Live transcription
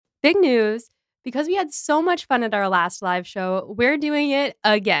Big news, because we had so much fun at our last live show, we're doing it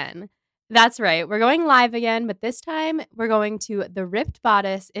again. That's right, we're going live again, but this time we're going to the Ripped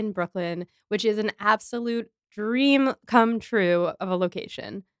Bodice in Brooklyn, which is an absolute dream come true of a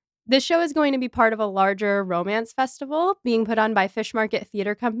location. This show is going to be part of a larger romance festival being put on by Fish Market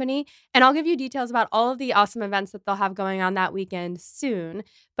Theater Company, and I'll give you details about all of the awesome events that they'll have going on that weekend soon.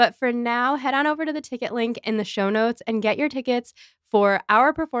 But for now, head on over to the ticket link in the show notes and get your tickets for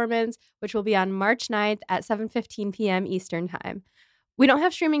our performance, which will be on March 9th at 7:15 p.m. Eastern Time. We don't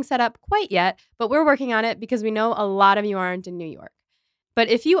have streaming set up quite yet, but we're working on it because we know a lot of you aren't in New York. But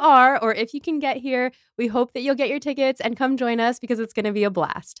if you are, or if you can get here, we hope that you'll get your tickets and come join us because it's going to be a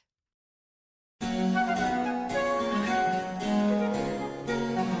blast.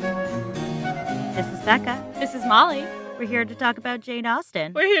 This is Becca. This is Molly. We're here to talk about Jane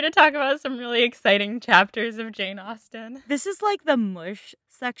Austen. We're here to talk about some really exciting chapters of Jane Austen. This is like the mush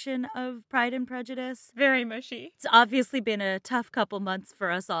section of Pride and Prejudice. Very mushy. It's obviously been a tough couple months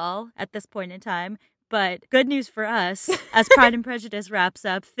for us all at this point in time, but good news for us, as Pride and Prejudice wraps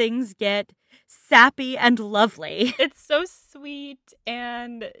up, things get sappy and lovely. It's so sweet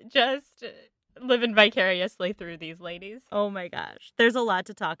and just living vicariously through these ladies. Oh my gosh. There's a lot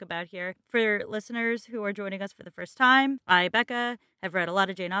to talk about here. For listeners who are joining us for the first time, I, Becca, have read a lot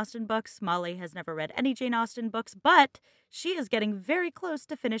of Jane Austen books. Molly has never read any Jane Austen books, but she is getting very close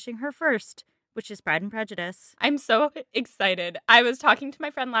to finishing her first, which is Pride and Prejudice. I'm so excited. I was talking to my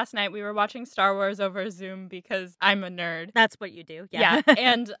friend last night. We were watching Star Wars over Zoom because I'm a nerd. That's what you do. Yeah.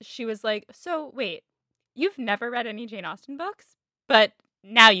 And she was like, so wait, you've never read any Jane Austen books? But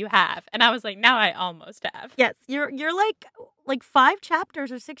now you have. And I was like, now I almost have. Yes, you're like 5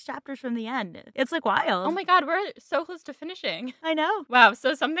 chapters or 6 chapters from the end. It's like wild. Oh my God, we're so close to finishing. I know. Wow,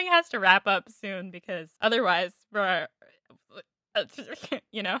 so something has to wrap up soon because otherwise we're,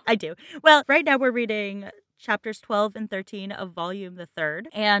 you know. I do. Well, right now we're reading chapters 12 and 13 of volume the 3rd.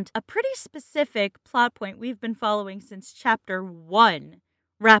 And a pretty specific plot point we've been following since chapter 1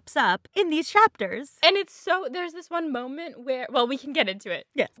 wraps up in these chapters. And it's so, there's this one moment where, well, we can get into it.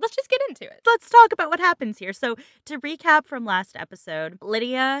 Yes. Let's just get into it. Let's talk about what happens here. So to recap from last episode,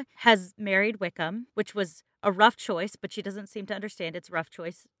 Lydia has married Wickham, which was a rough choice, but she doesn't seem to understand it's a rough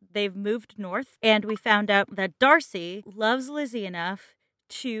choice. They've moved north, and we found out that Darcy loves Lizzie enough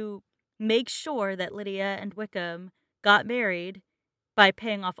to make sure that Lydia and Wickham got married by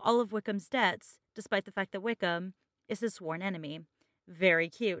paying off all of Wickham's debts, despite the fact that Wickham is his sworn enemy. Very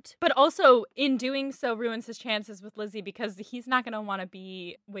cute. But also, in doing so, ruins his chances with Lizzie because he's not going to want to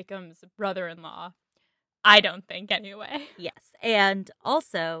be Wickham's brother-in-law. I don't think, anyway. Yes. And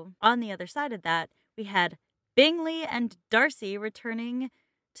also, on the other side of that, we had Bingley and Darcy returning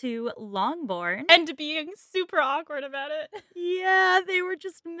to Longbourn. And being super awkward about it. Yeah, they were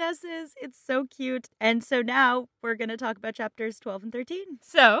just messes. It's so cute. And so now we're going to talk about chapters 12 and 13.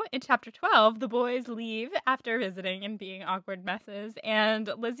 So, in chapter 12, the boys leave after visiting and being awkward messes.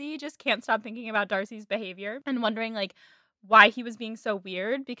 And Lizzie just can't stop thinking about Darcy's behavior and wondering, like, why he was being so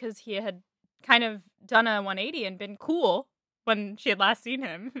weird because he had kind of done a 180 and been cool when she had last seen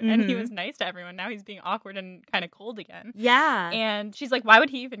him, and he was nice to everyone. Now he's being awkward and kind of cold again. Yeah. And she's like, why would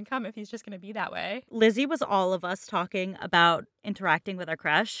he even come if he's just going to be that way? Lizzie was all of us talking about interacting with our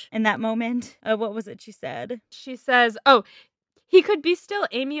crush in that moment. What was it she said? She says, oh, he could be still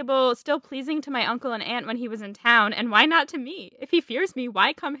amiable, still pleasing to my uncle and aunt when he was in town, and why not to me? If he fears me,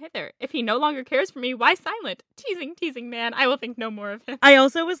 why come hither? If he no longer cares for me, why silent? Teasing man, I will think no more of him. I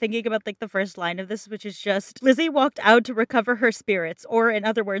also was thinking about, like, the first line of this, which is just, Lizzie walked out to recover her spirits, or, in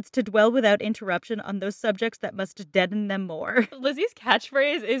other words, to dwell without interruption on those subjects that must deaden them more. Lizzie's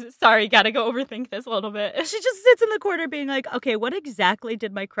catchphrase is, sorry, gotta go overthink this a little bit. She just sits in the corner being like, okay, what exactly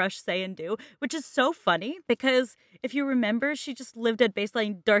did my crush say and do? Which is so funny, because if you remember, she just lived at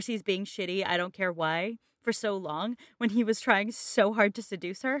baseline Darcy's being shitty, I don't care why, for so long, when he was trying so hard to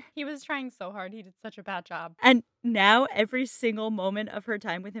seduce her. He was trying so hard. He did such a bad job. And now every single moment of her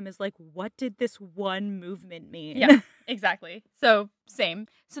time with him is like, what did this one movement mean? Yeah, exactly. So, same.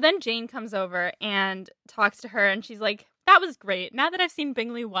 So then Jane comes over and talks to her, and she's like, that was great. Now that I've seen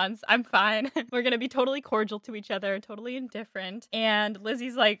Bingley once, I'm fine. We're going to be totally cordial to each other, totally indifferent. And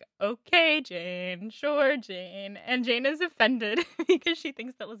Lizzie's like, okay, Jane, sure, Jane. And Jane is offended because she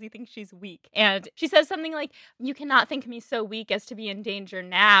thinks that Lizzie thinks she's weak. And she says something like, you cannot think me so weak as to be in danger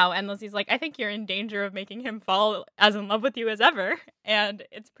now. And Lizzie's like, I think you're in danger of making him fall as in love with you as ever. And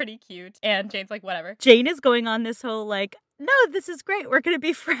it's pretty cute. And Jane's like, whatever. Jane is going on this whole like, no, this is great. We're going to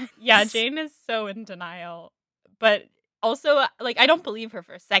be friends. Yeah, Jane is so in denial. But also, like, I don't believe her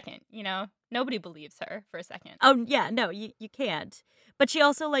for a second, you know? Nobody believes her for a second. Oh, yeah, no, you can't. But she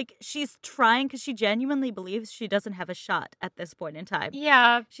also, like, she's trying because she genuinely believes she doesn't have a shot at this point in time.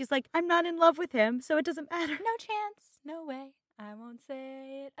 Yeah. She's like, I'm not in love with him, so it doesn't matter. No chance. No way. I won't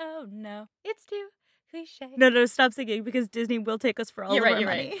say it. Oh, no. It's too cliche. No, stop singing because Disney will take us for all of our money.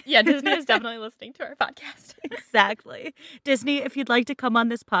 Right. Yeah, Disney is definitely listening to our podcast. Exactly. Disney, if you'd like to come on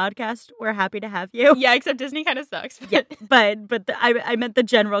this podcast, we're happy to have you. Yeah, except Disney kind of sucks. Yeah, I meant the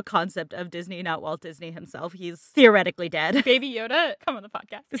general concept of Disney, not Walt Disney himself. He's theoretically dead. Baby Yoda, come on the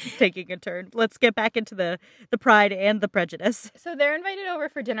podcast. This is taking a turn. Let's get back into the Pride and the Prejudice. So they're invited over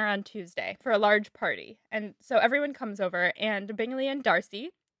for dinner on Tuesday for a large party. And so everyone comes over, and Bingley and Darcy,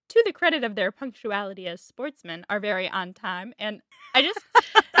 to the credit of their punctuality as sportsmen, are very on time. And I just,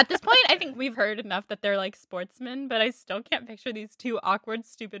 at this point, I think we've heard enough that they're like sportsmen, but I still can't picture these two awkward,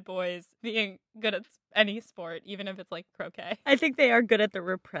 stupid boys being good at any sport, even if it's like croquet. I think they are good at the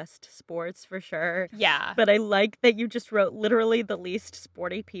repressed sports for sure. Yeah. But I like that you just wrote literally the least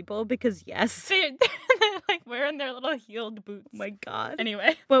sporty people because yes. They're like wearing their little heeled boots. Oh my God.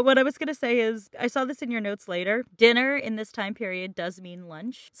 Anyway. But what I was going to say is, I saw this in your notes later. Dinner in this time period does mean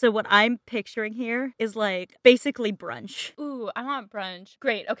lunch. So what I'm picturing here is like basically brunch. Ooh, I want brunch.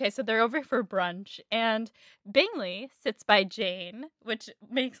 Great. Okay, so they're over for brunch, and Bingley sits by Jane, which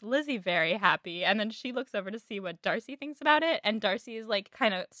makes Lizzie very happy. And then she looks over to see what Darcy thinks about it, and Darcy is like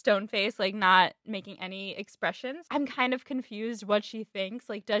kind of stone-faced, like not making any expressions. I'm kind of confused what she thinks.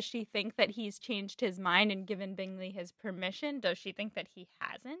 Like, does she think that he's changed his mind and given Bingley his permission? Does she think that he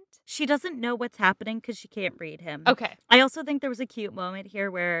hasn't? She doesn't know what's happening because she can't read him. Okay. I also think there was a cute moment here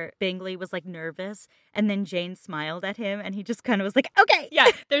where Bingley was like nervous, and then Jane smiled at him, and he just kind of was like, okay. Yeah,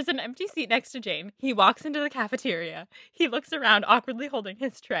 there's an empty seat next to Jane. He walks into the cafeteria. He looks around, awkwardly holding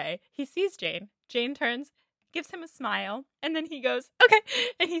his tray. He sees Jane. Jane turns, gives him a smile, and then he goes, okay,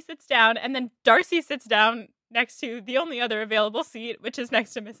 and he sits down, and then Darcy sits down next to the only other available seat, which is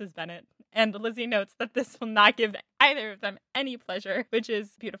next to Mrs. Bennet. And Lizzie notes that this will not give either of them any pleasure, which is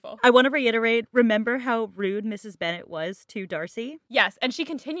beautiful. I want to reiterate, remember how rude Mrs. Bennet was to Darcy? Yes, and she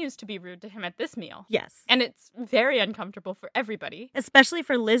continues to be rude to him at this meal. Yes. And it's very uncomfortable for everybody. Especially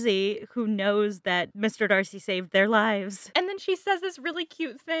for Lizzie, who knows that Mr. Darcy saved their lives. And then she says this really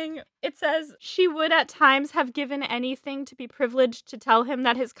cute thing. It says, she would at times have given anything to be privileged to tell him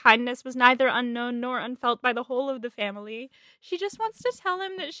that his kindness was neither unknown nor unfelt by the whole of the family. She just wants to tell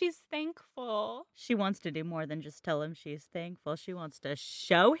him that she's thankful. She wants to do more than just tell him she's thankful. She wants to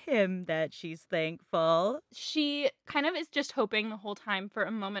show him that she's thankful. She kind of is just hoping the whole time for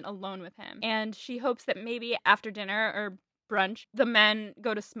a moment alone with him. And she hopes that maybe after dinner or brunch, the men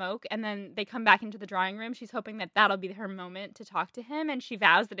go to smoke and then they come back into the drawing room. She's hoping that that'll be her moment to talk to him. And she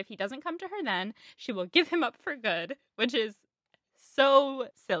vows that if he doesn't come to her then, she will give him up for good, which is so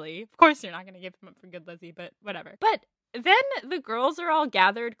silly. Of course you're not going to give him up for good, Lizzie, but whatever. But then the girls are all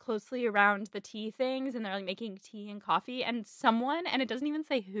gathered closely around the tea things, and they're like making tea and coffee, and someone, and it doesn't even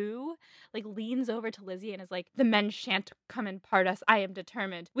say who, like leans over to Lizzie and is like, the men shan't come and part us. I am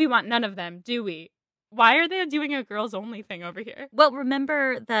determined. We want none of them, do we? Why are they doing a girls only thing over here? Well,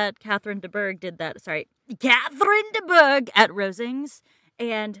 remember that Catherine de Bourgh did that, Catherine de Bourgh at Rosings.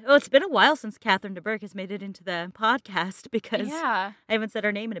 And, it's been a while since Catherine de Bourgh has made it into the podcast because I haven't said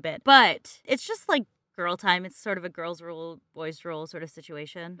her name in a bit. But it's just like girl time. It's sort of a girls' rule, boys' rule sort of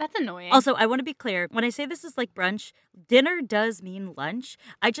situation. That's annoying. Also, I want to be clear. When I say this is like brunch, dinner does mean lunch.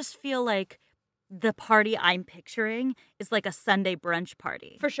 I just feel like the party I'm picturing is like a Sunday brunch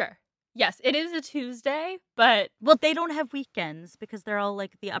party. For sure. Yes, it is a Tuesday, but... Well, they don't have weekends because they're all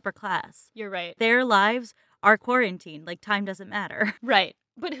like the upper class. You're right. Their lives are quarantined. Like, time doesn't matter. Right.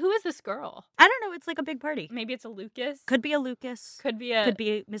 But who is this girl? I don't know. It's like a big party. Maybe it's a Lucas. Could be a Lucas. Could be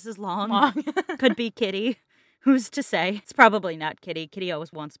Mrs. Long. Could be Kitty. Who's to say? It's probably not Kitty. Kitty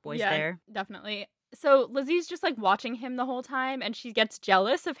always wants boys there. Definitely. So Lizzie's just like watching him the whole time, and she gets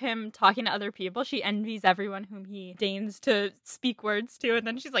jealous of him talking to other people. She envies everyone whom he deigns to speak words to, and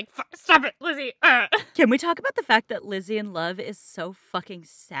then she's like, stop it, Lizzie. Can we talk about the fact that Lizzie in Love is so fucking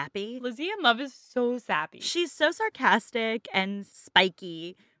sappy? Lizzie in Love is so sappy. She's so sarcastic and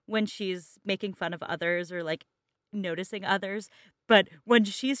spiky when she's making fun of others or like noticing others. But when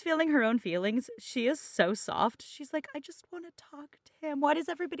she's feeling her own feelings, she is so soft. She's like, I just want to talk to him. Why does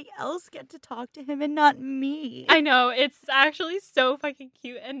everybody else get to talk to him and not me? I know. It's actually so fucking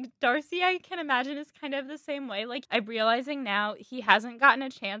cute. And Darcy, I can imagine, is kind of the same way. Like, I'm realizing now he hasn't gotten a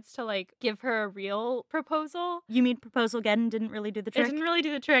chance to, like, give her a real proposal. You mean proposal again didn't really do the trick? It didn't really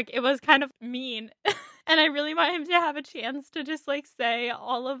do the trick. It was kind of mean. And I really want him to have a chance to just, like, say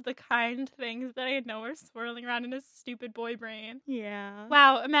all of the kind things that I know are swirling around in his stupid boy brain. Yeah.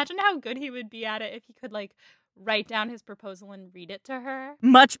 Wow, imagine how good he would be at it if he could, like, write down his proposal and read it to her.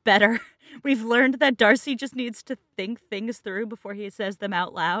 Much better. We've learned that Darcy just needs to think things through before he says them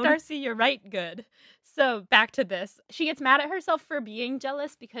out loud. Darcy, you're right. Good. So back to this. She gets mad at herself for being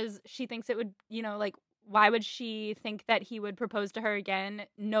jealous because she thinks it would, why would she think that he would propose to her again?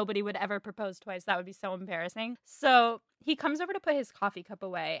 Nobody would ever propose twice. That would be so embarrassing. So he comes over to put his coffee cup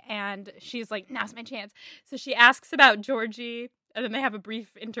away, and she's like, now's my chance. So she asks about Georgie, and then they have a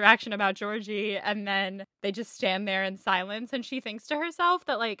brief interaction about Georgie, and then they just stand there in silence, and she thinks to herself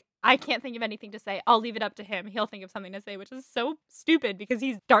that, I can't think of anything to say. I'll leave it up to him. He'll think of something to say, which is so stupid because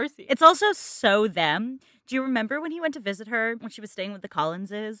he's Darcy. It's also so them. Do you remember when he went to visit her when she was staying with the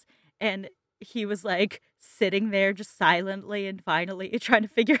Collinses, and he was sitting there just silently and finally trying to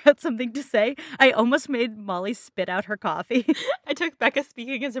figure out something to say? I almost made Molly spit out her coffee. I took Becca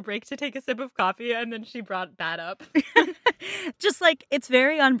speaking as a break to take a sip of coffee, and then she brought that up. Just it's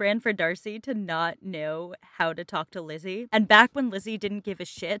very on brand for Darcy to not know how to talk to Lizzie. And back when Lizzie didn't give a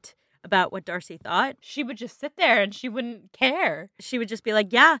shit about what Darcy thought, she would just sit there and she wouldn't care. She would just be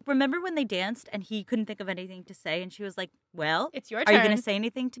like, yeah, remember when they danced and he couldn't think of anything to say? And she was like, well, it's your turn. Are you going to say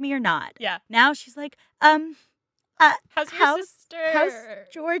anything to me or not? Yeah. Now she's like, how's your sister? How's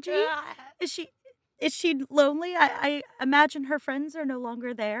Georgie? Is she lonely? I imagine her friends are no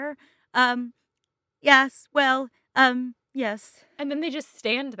longer there. Yes, well, yes. And then they just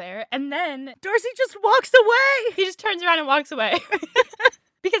stand there, and then Darcy just walks away. He just turns around and walks away.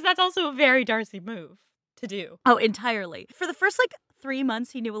 Because that's also a very Darcy move to do. Oh, entirely. For the first 3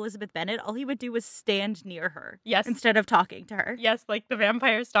 months he knew Elizabeth Bennet, all he would do was stand near her. Yes. Instead of talking to her. Yes, like the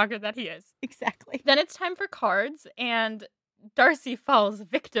vampire stalker that he is. Exactly. Then it's time for cards, and Darcy falls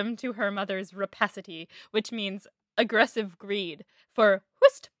victim to her mother's rapacity, which means aggressive greed for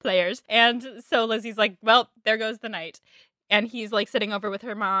whist players. And so Lizzie's like, well, there goes the night. And he's sitting over with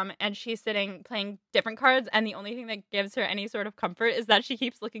her mom, and she's sitting playing different cards, and the only thing that gives her any sort of comfort is that she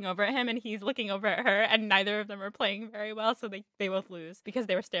keeps looking over at him and he's looking over at her, and neither of them are playing very well, so they both lose because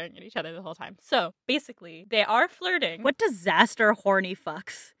they were staring at each other the whole time. So basically, they are flirting. What disaster horny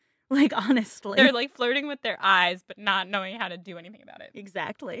fucks. Honestly. They're flirting with their eyes, but not knowing how to do anything about it.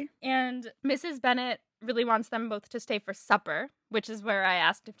 Exactly. And Mrs. Bennet really wants them both to stay for supper, which is where I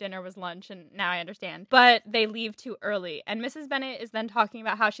asked if dinner was lunch, and now I understand. But they leave too early. And Mrs. Bennet is then talking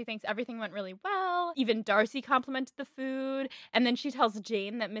about how she thinks everything went really well. Even Darcy complimented the food. And then she tells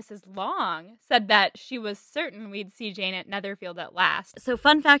Jane that Mrs. Long said that she was certain we'd see Jane at Netherfield at last. So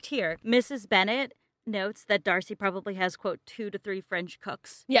fun fact here, Mrs. Bennet notes that Darcy probably has, quote, 2 to 3 French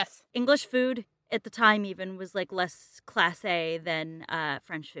cooks. Yes. English food at the time even was less class A than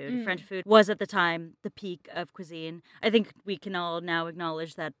French food. Mm. French food was at the time the peak of cuisine. I think we can all now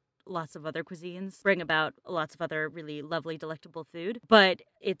acknowledge that lots of other cuisines bring about lots of other really lovely, delectable food. But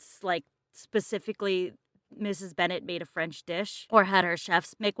it's specifically Mrs. Bennet made a French dish or had her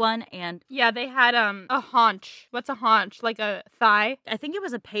chefs make one, and yeah, they had a haunch. What's a haunch? Like a thigh? I think it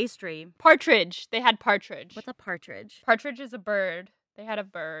was a pastry. Partridge. They had partridge. What's a partridge? Partridge is a bird. They had a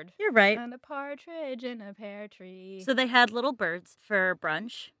bird. You're right. And a partridge in a pear tree. So they had little birds for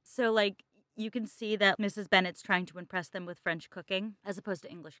brunch. So you can see that Mrs. Bennet's trying to impress them with French cooking as opposed to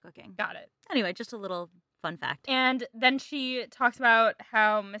English cooking. Got it. Anyway, just a little fun fact. And then she talks about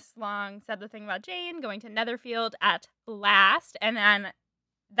how Miss Long said the thing about Jane going to Netherfield at last. And then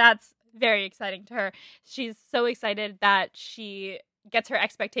that's very exciting to her. She's so excited that she gets her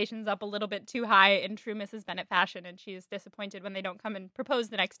expectations up a little bit too high in true Mrs. Bennet fashion, and she's disappointed when they don't come and propose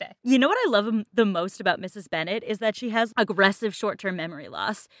the next day. You know what I love the most about Mrs. Bennet is that she has aggressive short-term memory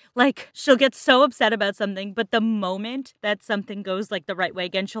loss. She'll get so upset about something, but the moment that something goes the right way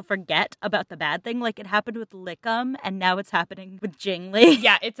again, she'll forget about the bad thing. It happened with Lickham, and now it's happening with Jingley.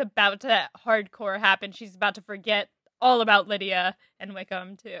 Yeah, it's about to hardcore happen. She's about to forget all about Lydia and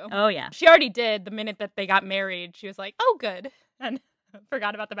Wickham, too. Oh, yeah. She already did the minute that they got married. She was like, oh, good. And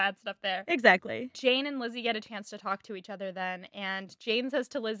forgot about the bad stuff there. Exactly. Jane and Lizzie get a chance to talk to each other then, and Jane says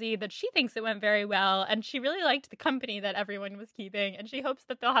to Lizzie that she thinks it went very well, and she really liked the company that everyone was keeping, and she hopes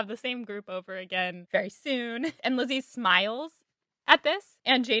that they'll have the same group over again very soon. And Lizzie smiles at this,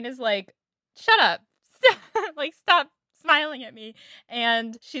 and Jane is like, shut up. Stop smiling at me.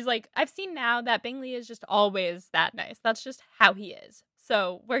 And she's like, I've seen now that Bingley is just always that nice. That's just how he is.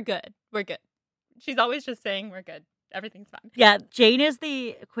 So we're good. We're good. She's always just saying we're good. Everything's fine. Yeah, Jane is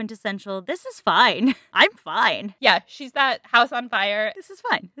the quintessential, this is fine. I'm fine. Yeah, she's that house on fire. This is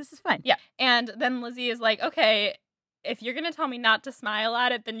fine. This is fine. Yeah. And then Lizzie is like, okay, if you're going to tell me not to smile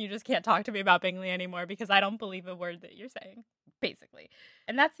at it, then you just can't talk to me about Bingley anymore because I don't believe a word that you're saying. basically.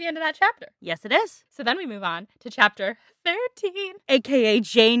 And that's the end of that chapter. Yes, it is. So then we move on to chapter 13. AKA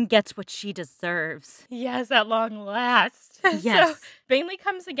Jane gets what she deserves. Yes, at long last. Yes. So Bingley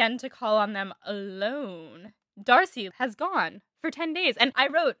comes again to call on them alone. Darcy has gone for 10 days. And I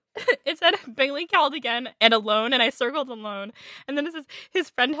wrote, it said Bingley called again and alone, and I circled alone. And then it says his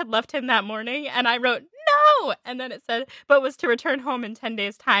friend had left him that morning, and I wrote, no! And then it said, but was to return home in 10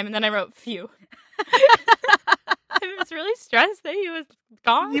 days' time. And then I wrote, phew. I was really stressed that he was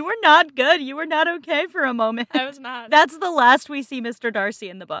gone. You were not good. You were not okay for a moment. I was not. That's the last we see Mr. Darcy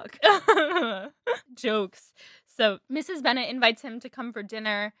in the book. Jokes. So Mrs. Bennet invites him to come for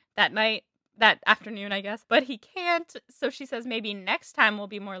dinner that night, that afternoon, I guess, but he can't. So she says maybe next time we'll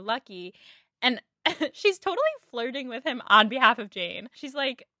be more lucky. And she's totally flirting with him on behalf of Jane. She's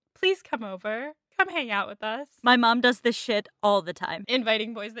like, please come over. Come hang out with us. My mom does this shit all the time.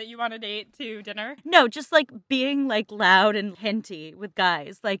 Inviting boys that you want to date to dinner? No, just like being like loud and hinty with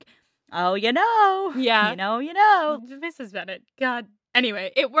guys. Like, oh, you know. Yeah. You know. Mrs. Bennet. God.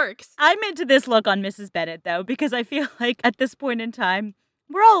 Anyway, it works. I'm into this look on Mrs. Bennet, though, because I feel like at this point in time,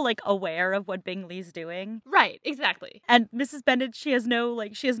 we're all like aware of what Bingley's doing. Right, exactly. And Mrs. Bennet, she has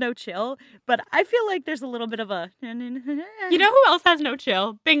no chill, but I feel like there's a little bit of a You know who else has no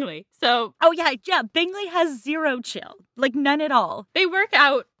chill? Bingley. So oh yeah, Bingley has zero chill. Like none at all. they work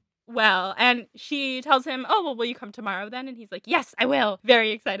out well, and she tells him, oh, well, will you come tomorrow then? And he's like, yes, I will,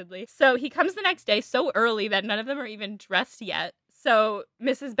 very excitedly. So he comes the next day so early that none of them are even dressed yet. So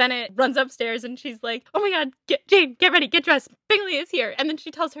Mrs. Bennet runs upstairs and she's like, oh my God, Jane, get ready, get dressed. Bingley is here. And then she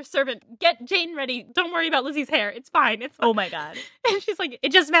tells her servant, get Jane ready. Don't worry about Lizzie's hair. It's fine. It's fine. Oh my God. And she's like,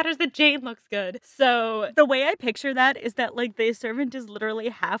 it just matters that Jane looks good. So the way I picture that is that like the servant is literally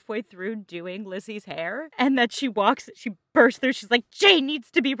halfway through doing Lizzie's hair and that she bursts through. She's like, Jane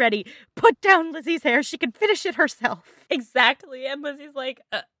needs to be ready. Put down Lizzie's hair. She can finish it herself. Exactly. And Lizzie's like,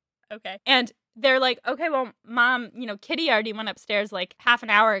 okay. And they're like, okay, well, Mom, Kitty already went upstairs like half an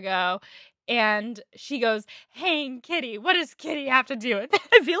hour ago. And she goes, hey, Kitty, what does Kitty have to do with it?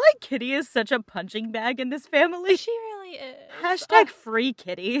 I feel like Kitty is such a punching bag in this family. She really is. Hashtag free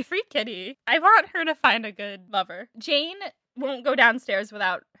Kitty. Free Kitty. I want her to find a good lover. Jane won't go downstairs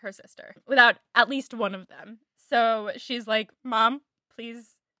without her sister, without at least one of them. So she's like, Mom,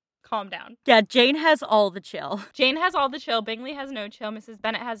 please calm down. Yeah, Jane has all the chill. Jane has all the chill. Bingley has no chill. Mrs.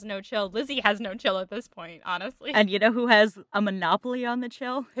 Bennet has no chill. Lizzie has no chill at this point, honestly. And you know who has a monopoly on the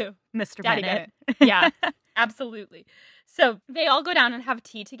chill? Who? Mr. Daddy Bennet. Yeah, absolutely. So they all go down and have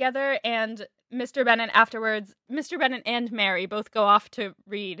tea together, and Mr. Bennet and Mary both go off to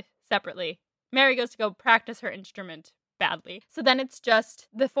read separately. Mary goes to go practice her instrument badly. So then it's just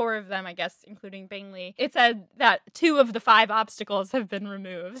the four of them, I guess, including Bingley. It said that 2 of the 5 obstacles have been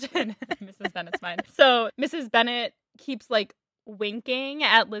removed in Mrs. Bennet's mind. So Mrs. Bennet keeps like winking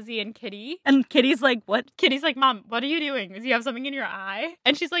at Lizzie and Kitty. And Kitty's like, what? Kitty's like, Mom, what are you doing? Do you have something in your eye?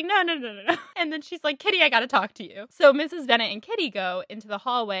 And she's like, no. And then she's like, Kitty, I gotta talk to you. So Mrs. Bennet and Kitty go into the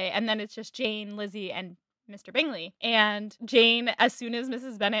hallway, and then it's just Jane, Lizzie, and Mr. Bingley. And Jane, as soon as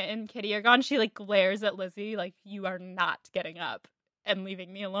Mrs. Bennet and Kitty are gone, she like glares at Lizzie like, you are not getting up and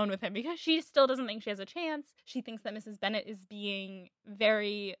leaving me alone with him, because she still doesn't think she has a chance. She thinks that Mrs. Bennet is being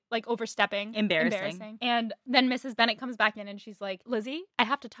very like overstepping. Embarrassing. And then Mrs. Bennet comes back in and she's like, Lizzie, I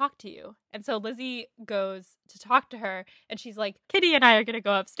have to talk to you. And so Lizzie goes to talk to her and she's like, Kitty and I are gonna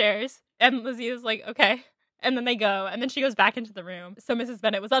go upstairs. And Lizzie is like, okay. And then they go, and then she goes back into the room. So Mrs.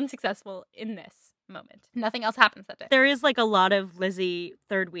 Bennet was unsuccessful in this moment. Nothing else happens that day. There is like a lot of Lizzie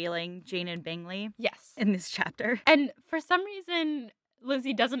third wheeling Jane and Bingley Yes. in this chapter. And for some reason,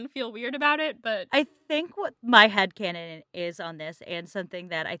 Lizzie doesn't feel weird about it, but I think what my headcanon is on this, and something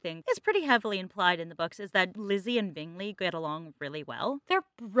that I think is pretty heavily implied in the books, is that Lizzie and Bingley get along really well. they're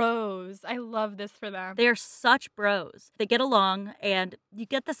bros. I love this for them. They are such bros. They get along, and you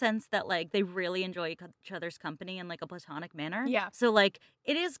get the sense that like they really enjoy each other's company in like a platonic manner. Yeah. So like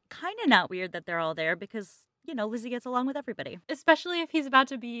it is kind of not weird that they're all there because, Lizzie gets along with everybody. Especially if he's about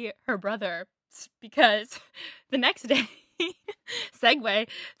to be her brother, because the next day, segue,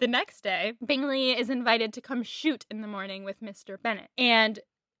 the next day, Bingley is invited to come shoot in the morning with Mr. Bennet. And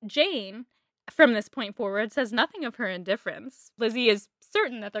Jane, from this point forward, says nothing of her indifference. Lizzie is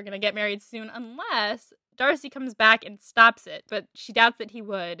certain that they're going to get married soon unless Darcy comes back and stops it, but she doubts that he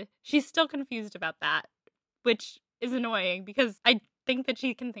would. She's still confused about that, which is annoying because I think that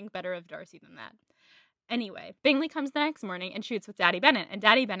she can think better of Darcy than that. Anyway, Bingley comes the next morning and shoots with Daddy Bennett, and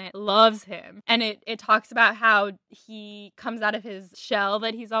Daddy Bennett loves him. And it talks about how he comes out of his shell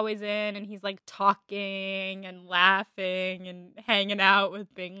that he's always in, and he's like talking and laughing and hanging out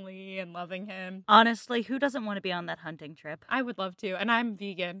with Bingley and loving him. Honestly, who doesn't want to be on that hunting trip? I would love to, and I'm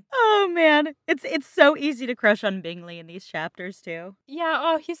vegan. Oh man, it's so easy to crush on Bingley in these chapters too. Yeah,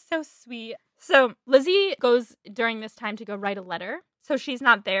 oh, he's so sweet. So Lizzie goes during this time to go write a letter. So she's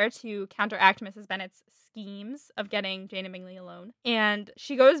not there to counteract Mrs. Bennet's schemes of getting Jane and Bingley alone. And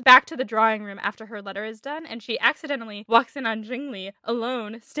she goes back to the drawing room after her letter is done, and she accidentally walks in on Bingley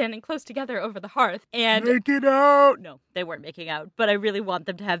alone, standing close together over the hearth. And make it out! No, they weren't making out, but I really want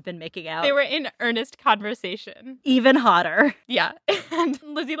them to have been making out. they were in earnest conversation. Even hotter. Yeah. And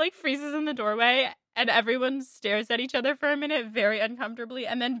Lizzie like freezes in the doorway, and everyone stares at each other for a minute very uncomfortably,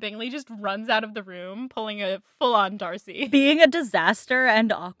 and then Bingley just runs out of the room, pulling a full-on Darcy. Being a disaster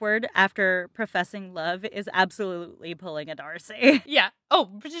and awkward after professing love is absolutely pulling a Darcy. Yeah. Oh,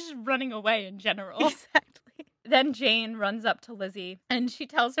 but just running away in general. Exactly. Then Jane runs up to Lizzie, and she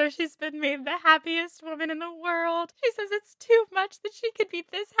tells her she's been made the happiest woman in the world. She says it's too much that she could be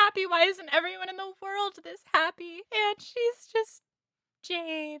this happy. Why isn't everyone in the world this happy? And she's just...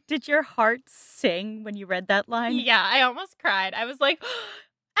 Jane. Did your heart sing when you read that line? Yeah, I almost cried. I was like,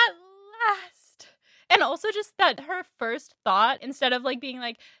 at last. And also just that her first thought, instead of like being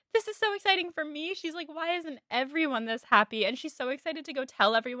like, this is so exciting for me, she's like, why isn't everyone this happy? And she's so excited to go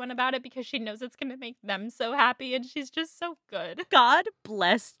tell everyone about it because she knows it's going to make them so happy, and she's just so good. God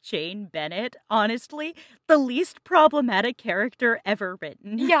bless Jane Bennett. Honestly, the least problematic character ever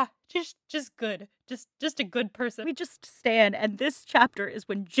written. Yeah, just good. Just a good person. We just stand, and this chapter is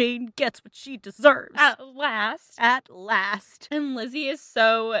when Jane gets what she deserves. At last. At last. And Lizzie is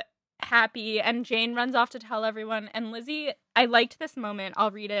so happy, and Jane runs off to tell everyone. And Lizzie, I liked this moment.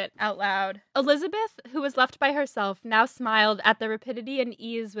 I'll read it out loud. Elizabeth, who was left by herself, now smiled at the rapidity and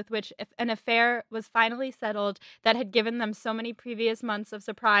ease with which an affair was finally settled that had given them so many previous months of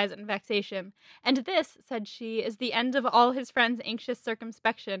surprise and vexation. And this, said she, is the end of all his friends' anxious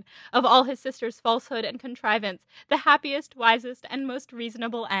circumspection, of all his sister's falsehood and contrivance, the happiest, wisest, and most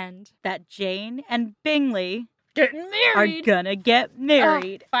reasonable end. That Jane and Bingley Getting married! are gonna get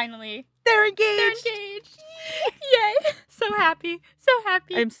married. Oh, finally. They're engaged! They're engaged! Yay! So happy. So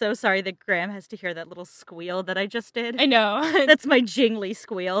happy. I'm so sorry that Graham has to hear that little squeal that I just did. I know. That's my jingly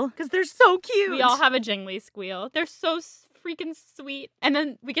squeal, because they're so cute. We all have a jingly squeal. They're so freaking sweet. And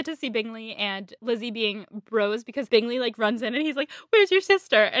then we get to see Bingley and Lizzie being bros, because Bingley like runs in and he's like, where's your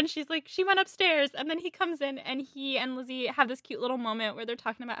sister? And she's like, she went upstairs. And then he comes in and he and Lizzie have this cute little moment where they're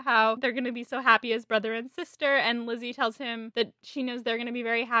talking about how they're going to be so happy as brother and sister. And Lizzie tells him that she knows they're going to be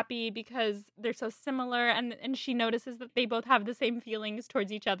very happy because they're so similar. And she notices that they both have the same feelings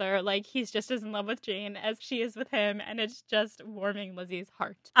towards each other. Like he's just as in love with Jane as she is with him. And it's just warming Lizzie's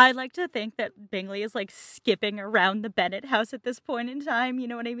heart. I like to think that Bingley is like skipping around the Bennett house at this point in time, you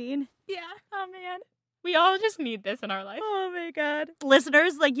know what I mean? Yeah. Oh man. We all just need this in our life. Oh my god.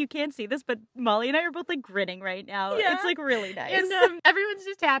 Listeners, like you can't see this, but Molly and I are both like grinning right now. Yeah. It's like really nice. And everyone's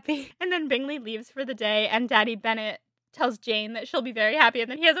just happy. And then Bingley leaves for the day, and Daddy Bennett tells Jane that she'll be very happy,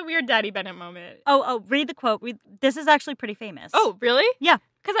 and then he has a weird Daddy Bennett moment. Oh, read the quote. This is actually pretty famous. Oh, really? Yeah.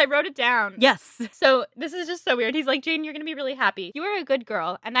 Because I wrote it down. Yes. So this is just so weird. He's like, Jane, you're going to be really happy. You are a good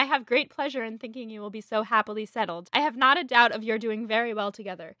girl, and I have great pleasure in thinking you will be so happily settled. I have not a doubt of your doing very well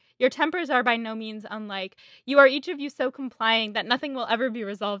together. Your tempers are by no means unlike. You are each of you so complying that nothing will ever be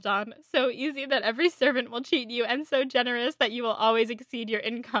resolved on, so easy that every servant will cheat you, and so generous that you will always exceed your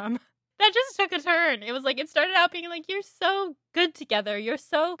income. That just took a turn. It was like, it started out being like, you're so good together. You're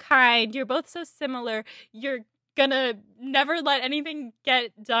so kind. You're both so similar. You're gonna never let anything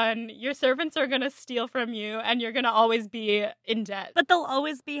get done. Your servants are gonna steal from you, and you're gonna always be in debt. But they'll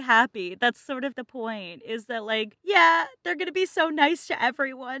always be happy. That's sort of the point, is that like, yeah, they're gonna be so nice to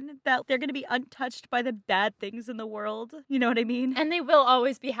everyone that they're gonna be untouched by the bad things in the world. You know what I mean? And they will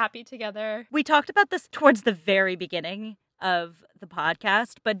always be happy together. We talked about this towards the very beginning of the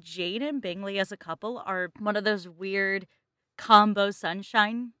podcast, but Jane and Bingley as a couple are one of those weird combo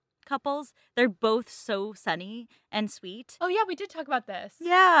sunshine couples. They're both so sunny and sweet. Oh yeah, we did talk about this.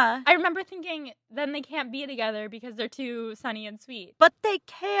 Yeah. I remember thinking, then they can't be together because they're too sunny and sweet. But they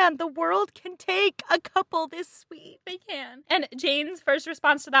can. The world can take a couple this sweet. They can. And Jane's first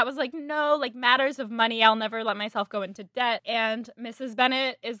response to that was like, no, like matters of money, I'll never let myself go into debt. And Mrs.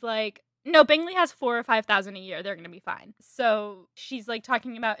 Bennett is like, no, Bingley has $4,000 or $5,000 a year. They're going to be fine. So she's like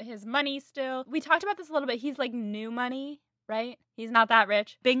talking about his money still. We talked about this a little bit. He's like new money, right? He's not that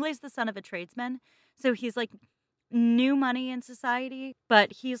rich. Bingley's the son of a tradesman. So he's like new money in society,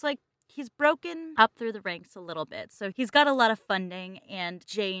 but he's like he's broken up through the ranks a little bit. So he's got a lot of funding, and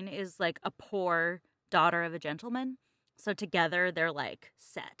Jane is like a poor daughter of a gentleman. So together they're like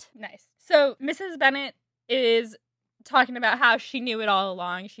set. Nice. So Mrs. Bennet is talking about how she knew it all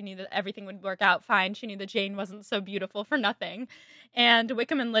along. She knew that everything would work out fine. She knew that Jane wasn't so beautiful for nothing. And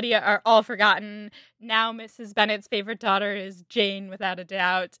Wickham and Lydia are all forgotten. Now Mrs. Bennet's favorite daughter is Jane, without a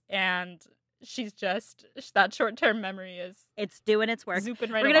doubt. And she's just, that short-term memory is... It's doing its work.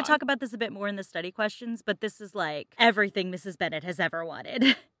 Zooping right We're going along. to talk about this a bit more in the study questions, but this is like everything Mrs. Bennet has ever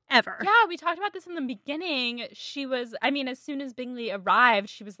wanted. Ever. Yeah, we talked about this in the beginning. She was, I mean, as soon as Bingley arrived,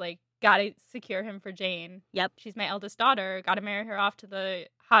 she was like, gotta secure him for Jane. Yep. She's my eldest daughter. Gotta marry her off to the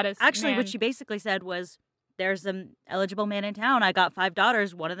hottest Actually, man. what she basically said was, there's an eligible man in town. I got 5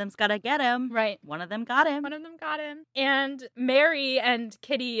 daughters. One of them's got to get him. Right. One of them got him. One of them got him. And Mary and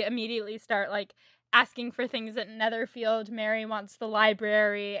Kitty immediately start, like, asking for things at Netherfield. Mary wants the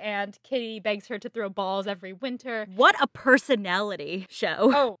library, and Kitty begs her to throw balls every winter. What a personality show.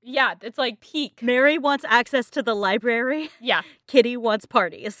 Oh, yeah, it's like peak. Mary wants access to the library. Yeah. Kitty wants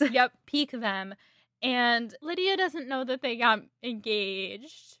parties. Yep, peak them. And Lydia doesn't know that they got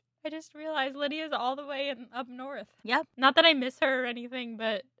engaged. I just realized Lydia's all the way up north. Yep. Not that I miss her or anything,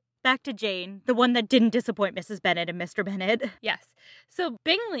 but... Back to Jane, the one that didn't disappoint Mrs. Bennet and Mr. Bennet. Yes. So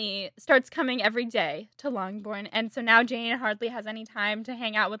Bingley starts coming every day to Longbourn, and so now Jane hardly has any time to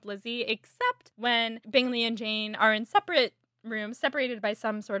hang out with Lizzie, except when Bingley and Jane are in separate rooms, separated by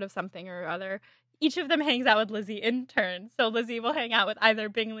some sort of something or other. Each of them hangs out with Lizzie in turn. So Lizzie will hang out with either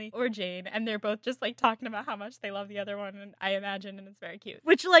Bingley or Jane, and they're both just like talking about how much they love the other one, and I imagine, and it's very cute.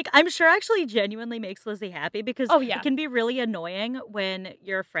 Which, like, I'm sure actually genuinely makes Lizzie happy because it can be really annoying when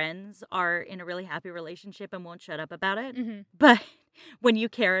your friends are in a really happy relationship and won't shut up about it. Mm-hmm. But when you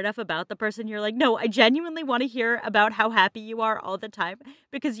care enough about the person, you're like, no, I genuinely want to hear about how happy you are all the time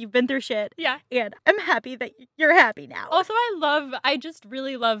because you've been through shit. Yeah. And I'm happy that you're happy now. Also, I just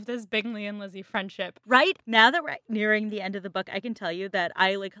really love this Bingley and Lizzie friendship. Right? Now that we're nearing the end of the book, I can tell you that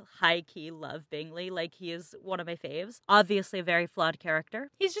I, like, high-key love Bingley. Like, he is one of my faves. Obviously a very flawed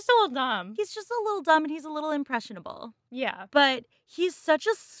character. He's just a little dumb. He's just a little dumb and he's a little impressionable. Yeah. But he's such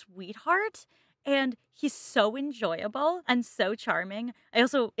a sweetheart. And he's so enjoyable and so charming. I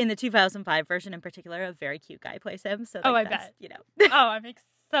also, in the 2005 version in particular, a very cute guy plays him. So I that's, bet. You know. Oh, I'm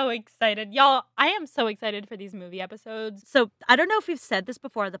so excited. Y'all, I am so excited for these movie episodes. So I don't know if we've said this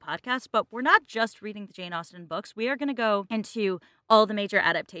before on the podcast, but we're not just reading the Jane Austen books. We are going to go into all the major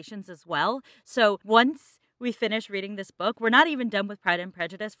adaptations as well. So once we finish reading this book, we're not even done with Pride and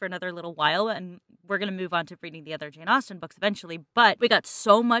Prejudice for another little while, and we're going to move on to reading the other Jane Austen books eventually, but we got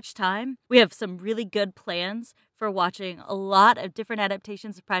so much time. We have some really good plans for watching a lot of different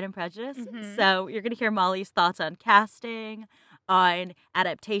adaptations of Pride and Prejudice. Mm-hmm. So you're going to hear Molly's thoughts on casting, on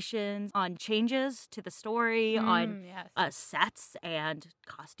adaptations, on changes to the story, on sets and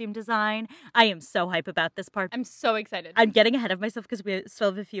costume design. I am so hype about this part. I'm so excited. I'm getting ahead of myself because we still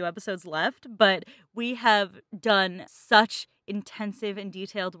have a few episodes left, but we have done such intensive and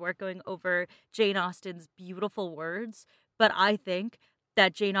detailed work going over Jane Austen's beautiful words, but I think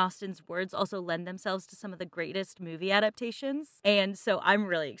that Jane Austen's words also lend themselves to some of the greatest movie adaptations, and so I'm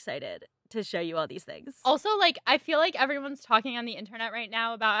really excited to show you all these things. Also, like, I feel like everyone's talking on the internet right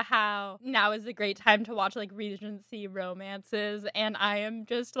now about how now is a great time to watch, like, Regency romances, and I am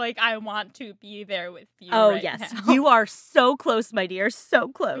just, like, I want to be there with you right yes. now. You are so close, my dear. So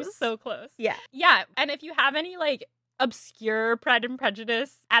close. You're so close. Yeah. Yeah, and if you have any, like, obscure Pride and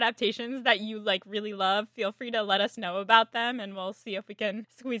Prejudice adaptations that you, like, really love, feel free to let us know about them, and we'll see if we can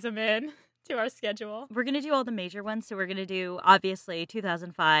squeeze them in to our schedule. We're going to do all the major ones. So we're going to do, obviously,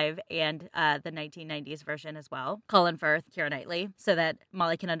 2005 and the 1990s version as well. Colin Firth, Keira Knightley, so that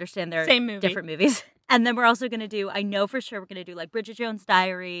Molly can understand their Same movie. different movies. And then we're also going to do, I know for sure we're going to do, like, Bridget Jones'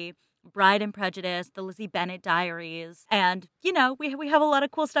 Diary, Bride and Prejudice, the Lizzie Bennet Diaries. And, you know, we have a lot of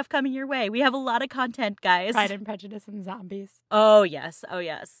cool stuff coming your way. We have a lot of content, guys. Pride and Prejudice and zombies. Oh, yes. Oh,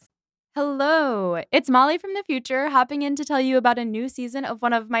 yes. Hello, it's Molly from the future hopping in to tell you about a new season of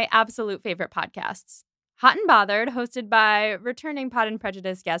one of my absolute favorite podcasts. Hot and Bothered, hosted by returning Pride and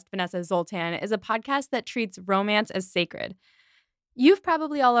Prejudice guest Vanessa Zoltan, is a podcast that treats romance as sacred. You've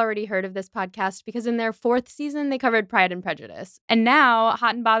probably all already heard of this podcast because in their 4th season, they covered Pride and Prejudice. And now,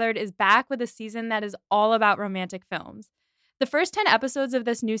 Hot and Bothered is back with a season that is all about romantic films. The first 10 episodes of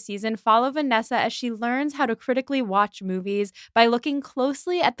this new season follow Vanessa as she learns how to critically watch movies by looking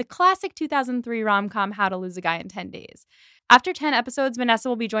closely at the classic 2003 rom-com How to Lose a Guy in 10 Days. After 10 episodes, Vanessa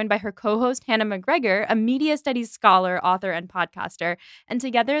will be joined by her co-host Hannah McGregor, a media studies scholar, author, and podcaster. And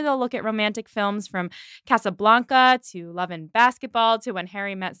together they'll look at romantic films from Casablanca to Love and Basketball to When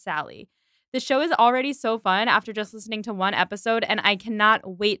Harry Met Sally. The show is already so fun after just listening to one episode, and I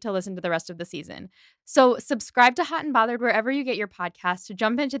cannot wait to listen to the rest of the season. So subscribe to Hot and Bothered wherever you get your podcasts to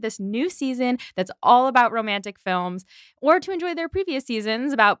jump into this new season that's all about romantic films, or to enjoy their previous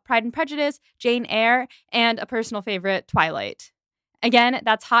seasons about Pride and Prejudice, Jane Eyre, and a personal favorite, Twilight. Again,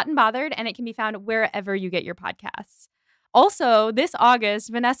 that's Hot and Bothered, and it can be found wherever you get your podcasts. Also, this August,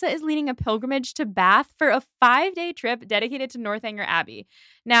 Vanessa is leading a pilgrimage to Bath for a 5-day trip dedicated to Northanger Abbey.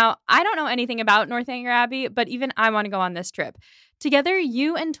 Now, I don't know anything about Northanger Abbey, but even I want to go on this trip. Together,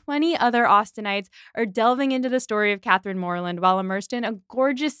 you and 20 other Austinites are delving into the story of Catherine Morland while immersed in a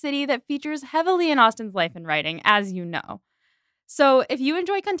gorgeous city that features heavily in Austen's life and writing, as you know. So if you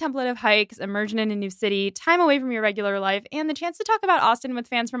enjoy contemplative hikes, immersion in a new city, time away from your regular life, and the chance to talk about Austen with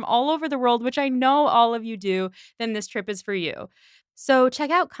fans from all over the world, which I know all of you do, then this trip is for you. So check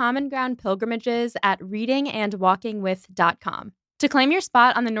out Common Ground Pilgrimages at readingandwalkingwith.com. To claim your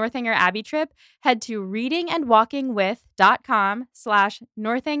spot on the Northanger Abbey trip, head to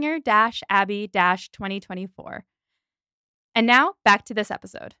readingandwalkingwith.com/Northanger-Abbey-2024. And now, back to this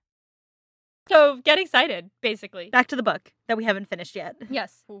episode. So get excited, basically. Back to the book that we haven't finished yet.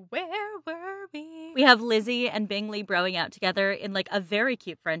 Yes. Where were we? We have Lizzie and Bingley broing out together in like a very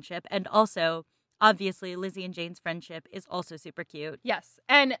cute friendship. And also, obviously, Lizzie and Jane's friendship is also super cute. Yes.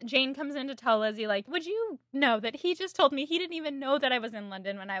 And Jane comes in to tell Lizzie, like, would you know that he just told me he didn't even know that I was in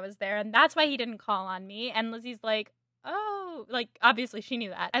London when I was there, and that's why he didn't call on me. And Lizzie's like, oh, like, obviously she knew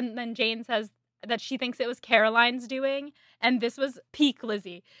that. And then Jane says that she thinks it was Caroline's doing. And this was peak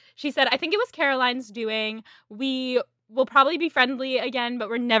Lizzie. She said, I think it was Caroline's doing. We will probably be friendly again, but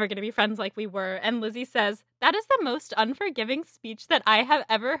we're never going to be friends like we were. And Lizzie says, that is the most unforgiving speech that I have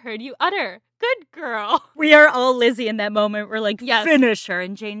ever heard you utter. Good girl. We are all Lizzie in that moment. We're like, yes. Finish her.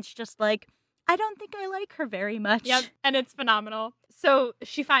 And Jane's just like, I don't think I like her very much. Yep, and it's phenomenal. So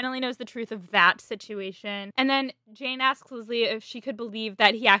she finally knows the truth of that situation. And then Jane asks Lizzie if she could believe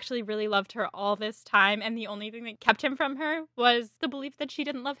that he actually really loved her all this time, and the only thing that kept him from her was the belief that she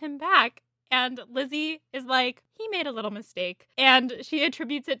didn't love him back. And Lizzie is like, he made a little mistake. And she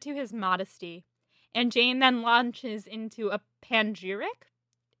attributes it to his modesty. And Jane then launches into a panegyric,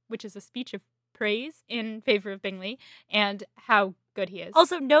 which is a speech of praise in favor of Bingley and how good he is.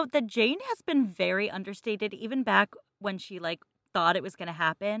 Also, note that Jane has been very understated, even back when she, like, thought it was going to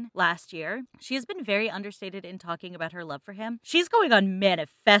happen last year. She has been very understated in talking about her love for him. She's going on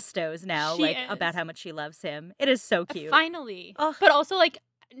manifestos now, about how much she loves him. It is so cute. Finally. Ugh. But also, like,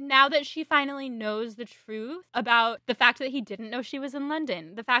 now that she finally knows the truth about the fact that he didn't know she was in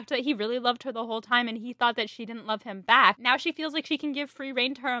London, the fact that he really loved her the whole time and he thought that she didn't love him back, now she feels like she can give free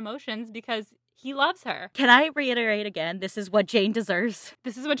rein to her emotions because he loves her. Can I reiterate again? This is what Jane deserves.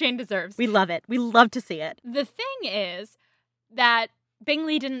 This is what Jane deserves. We love it. We love to see it. The thing is that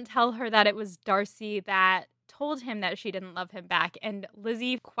Bingley didn't tell her that it was Darcy that told him that she didn't love him back, and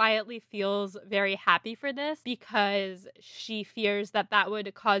Lizzie quietly feels very happy for this because she fears that that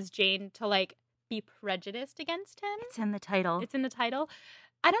would cause Jane to, like, be prejudiced against him. It's in the title. It's in the title.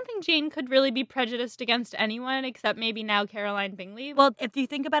 I don't think Jane could really be prejudiced against anyone except maybe now Caroline Bingley. Well, if you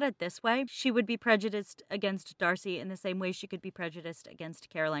think about it this way, she would be prejudiced against Darcy in the same way she could be prejudiced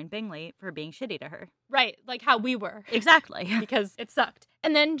against Caroline Bingley for being shitty to her. Right, like how we were. Exactly. Because it sucked.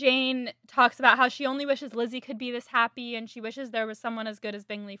 And then Jane talks about how she only wishes Lizzie could be this happy and she wishes there was someone as good as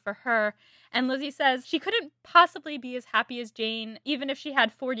Bingley for her. And Lizzie says she couldn't possibly be as happy as Jane even if she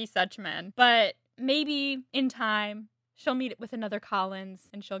had 40 such men. But maybe in time she'll meet with another Collins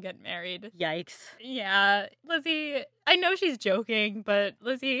and she'll get married. Yikes. Yeah, Lizzie, I know she's joking, but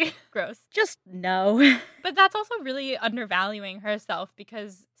Lizzie, gross. Just no. But that's also really undervaluing herself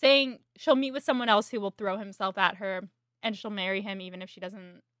because saying she'll meet with someone else who will throw himself at her and she'll marry him even if she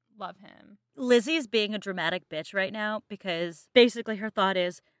doesn't love him. Lizzie's being a dramatic bitch right now because basically her thought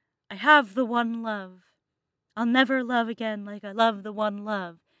is, I have the one love. I'll never love again like I love the one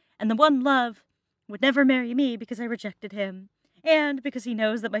love. And the one love would never marry me because I rejected him. And because he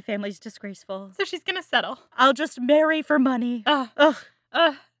knows that my family's disgraceful. So she's gonna settle. I'll just marry for money. Ugh.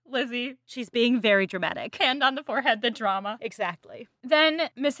 Lizzie. She's being very dramatic. Hand on the forehead, the drama. Exactly. Then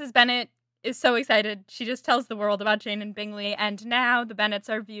Mrs. Bennet is so excited. She just tells the world about Jane and Bingley, and now the Bennets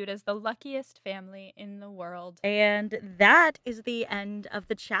are viewed as the luckiest family in the world. And that is the end of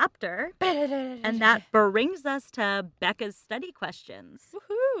the chapter. And that brings us to Becca's study questions.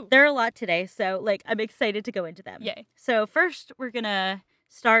 Woohoo! There are a lot today, so I'm excited to go into them. Yay. So first, we're gonna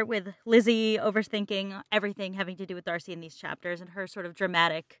start with Lizzie overthinking everything having to do with Darcy in these chapters and her sort of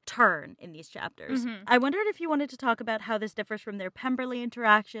dramatic turn in these chapters. I wondered if you wanted to talk about how this differs from their Pemberley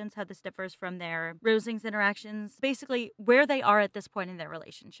interactions, how this differs from their Rosings interactions, basically where they are at this point in their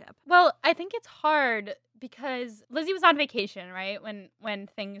relationship. Well, I think it's hard because Lizzie was on vacation, right? When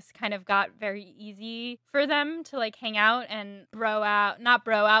things kind of got very easy for them to like hang out and not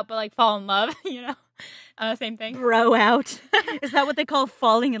bro out, but like fall in love, you know? Same thing. Bro out. Is that what they call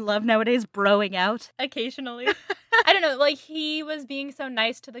falling in love nowadays? Broing out? Occasionally. I don't know, like he was being so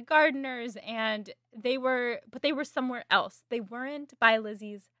nice to the gardeners and they were somewhere else. They weren't by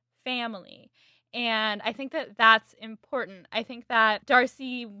Lizzie's family. And I think that that's important. I think that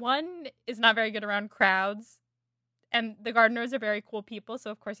Darcy, one, is not very good around crowds. And the gardeners are very cool people,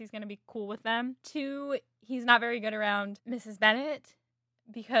 so of course he's going to be cool with them. Two, he's not very good around Mrs. Bennet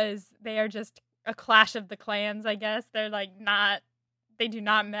because they are just a clash of the clans, I guess. They're like they do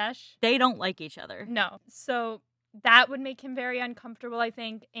not mesh. They don't like each other. No. So that would make him very uncomfortable, I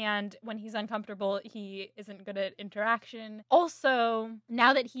think. And when he's uncomfortable, he isn't good at interaction. Also,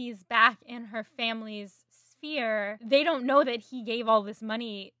 now that he's back in her family's sphere, they don't know that he gave all this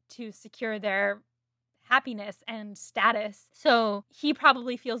money to secure their happiness and status. So he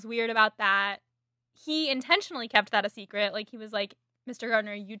probably feels weird about that. He intentionally kept that a secret. Like he was like, Mr.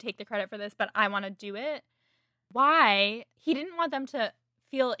 Gardner, you take the credit for this, but I want to do it. Why? He didn't want them to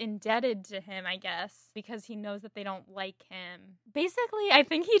feel indebted to him, I guess, because he knows that they don't like him. Basically, I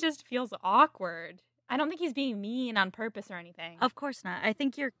think he just feels awkward. I don't think he's being mean on purpose or anything. Of course not. I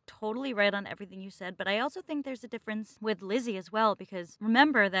think you're totally right on everything you said, but I also think there's a difference with Lizzie as well, because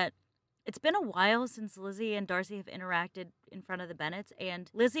remember that it's been a while since Lizzie and Darcy have interacted in front of the Bennets, and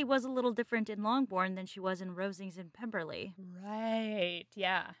Lizzie was a little different in Longbourn than she was in Rosings and Pemberley. Right,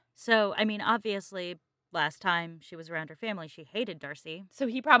 yeah. So, I mean, obviously, last time she was around her family, she hated Darcy. So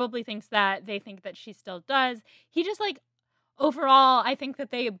he probably thinks that they think that she still does. He just, like, overall, I think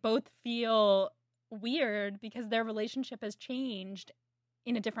that they both feel weird because their relationship has changed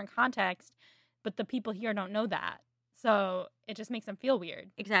in a different context, but the people here don't know that. So it just makes them feel weird.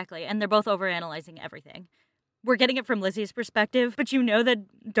 Exactly. And they're both overanalyzing everything. We're getting it from Lizzie's perspective, but you know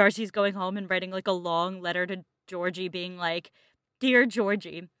that Darcy's going home and writing like a long letter to Georgie being like, "Dear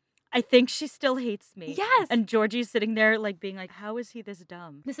Georgie, I think she still hates me." Yes. And Georgie's sitting there like being like, how is he this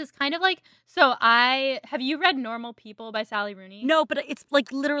dumb? This is kind of like, have you read Normal People by Sally Rooney? No, but it's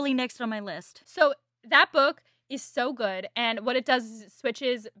like literally next on my list. So that book is so good, and what it does is it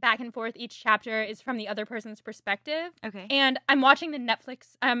switches back and forth. Each chapter is from the other person's perspective. Okay. And I'm watching the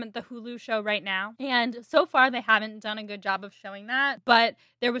Hulu show right now, and so far they haven't done a good job of showing that, but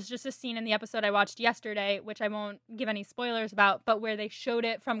there was just a scene in the episode I watched yesterday, which I won't give any spoilers about, but where they showed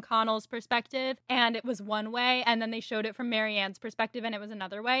it from Connell's perspective, and it was one way, and then they showed it from Marianne's perspective, and it was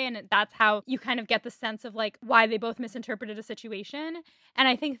another way, and that's how you kind of get the sense of, like, why they both misinterpreted a situation. And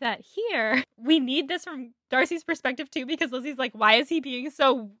I think that here, we need this from Darcy's perspective too, because Lizzie's like, why is he being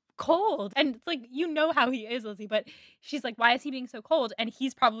so cold? And it's like, you know how he is, Lizzie, but she's like, why is he being so cold? And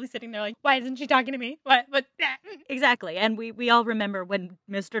he's probably sitting there like, why isn't she talking to me? What? Exactly. And we all remember when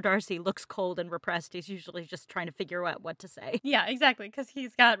Mr. Darcy looks cold and repressed, he's usually just trying to figure out what to say. Yeah, exactly, because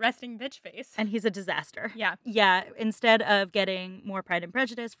he's got resting bitch face. And he's a disaster. Yeah. Yeah, instead of getting more Pride and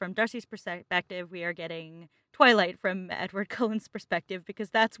Prejudice from Darcy's perspective, we are getting Twilight from Edward Cullen's perspective, because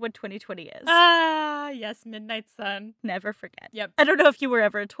that's what 2020 is. Ah, yes, Midnight Sun. Never forget. Yep. I don't know if you were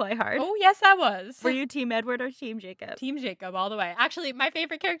ever a Twihard. Oh, yes, I was. Were you Team Edward or Team Jacob? Team Jacob all the way. Actually, my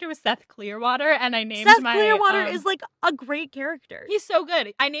favorite character was Seth Clearwater, and I named Seth my... Clearwater is like a great character. He's so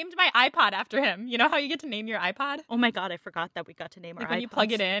good. I named my iPod after him. You know how you get to name your iPod? Oh my god, I forgot that we got to name our iPods. When you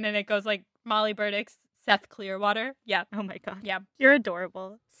plug it in and it goes like Molly Burdick's Seth Clearwater. Yeah. Oh my god. Yeah. You're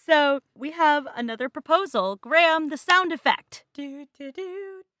adorable. So we have another proposal. Graham, the sound effect. Do, do,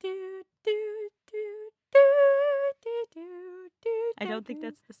 do, do, do, do, I don't think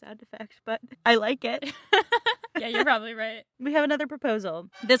that's the sound effect, but I like it. Yeah, you're probably right. We have another proposal.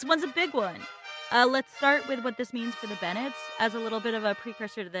 This one's a big one. Let's start with what this means for the Bennets as a little bit of a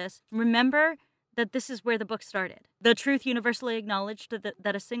precursor to this. Remember that this is where the book started. The truth universally acknowledged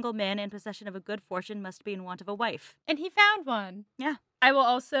that a single man in possession of a good fortune must be in want of a wife. And he found one. Yeah. I will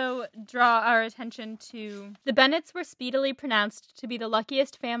also draw our attention to the Bennets were speedily pronounced to be the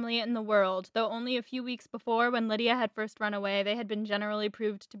luckiest family in the world, though only a few weeks before, when Lydia had first run away, they had been generally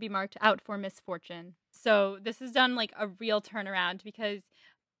proved to be marked out for misfortune. So this has done like a real turnaround, because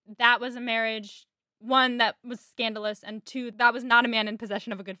that was a marriage, one, that was scandalous, and two, that was not a man in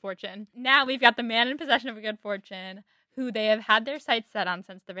possession of a good fortune. Now we've got the man in possession of a good fortune who they have had their sights set on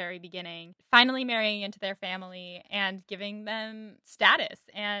since the very beginning, finally marrying into their family and giving them status.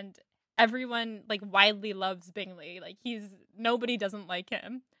 And everyone like widely loves Bingley. Like nobody doesn't like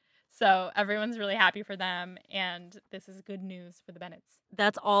him. So everyone's really happy for them, and this is good news for the Bennets.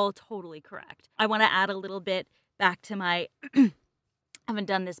 That's all totally correct. I want to add a little bit back to my I haven't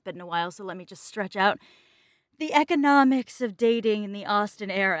done this bit in a while, so let me just stretch out the economics of dating in the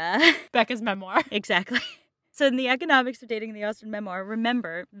Austen era. Becca's memoir. Exactly. So in the economics of dating in the Austen memoir,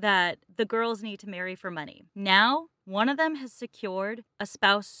 remember that the girls need to marry for money. Now, one of them has secured a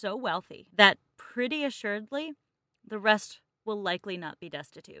spouse so wealthy that pretty assuredly the rest will likely not be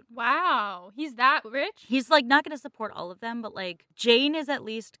destitute. Wow. He's that rich? He's like not going to support all of them, but like Jane is at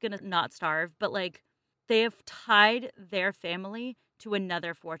least going to not starve, but like they have tied their family to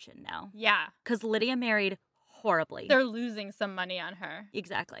another fortune now. Yeah. Because Lydia married horribly. They're losing some money on her.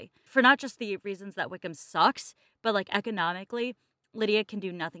 Exactly. For not just the reasons that Wickham sucks, but like economically, Lydia can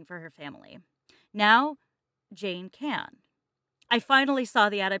do nothing for her family. Now, Jane can. I finally saw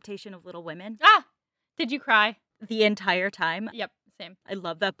the adaptation of Little Women. Ah! Did you cry? The entire time. Yep, same. I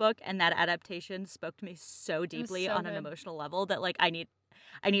love that book, and that adaptation spoke to me so deeply so on an good. emotional level that like I need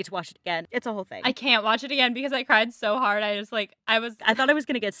to watch it again. It's a whole thing. I can't watch it again because I cried so hard. I thought I was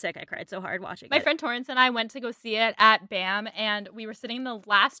gonna get sick. I cried so hard watching it. My friend Torrance and I went to go see it at BAM, and we were sitting in the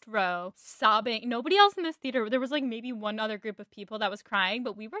last row sobbing. Nobody else in this theater. There was like maybe one other group of people that was crying,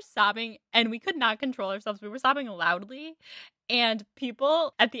 but we were sobbing and we could not control ourselves. We were sobbing loudly. And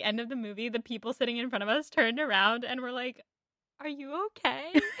people at the end of the movie, the people sitting in front of us turned around and were like, "Are you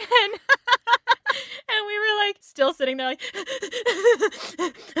okay?" And we were like still sitting there like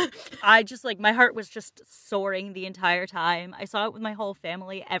I just like my heart was just soaring the entire time. I saw it with my whole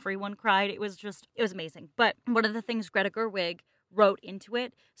family. Everyone cried. It was amazing. But one of the things Greta Gerwig wrote into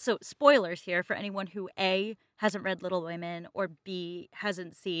it. So spoilers here for anyone who A, hasn't read Little Women, or B,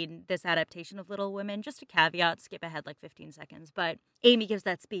 hasn't seen this adaptation of Little Women. Just a caveat, skip ahead like 15 seconds. But Amy gives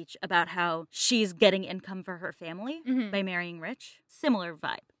that speech about how she's getting income for her family by marrying rich. Similar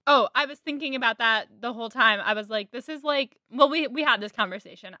vibe. Oh, I was thinking about that the whole time. I was like, this is like, well, we had this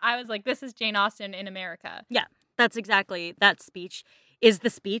conversation. I was like, this is Jane Austen in America. Yeah, that's exactly, that speech is the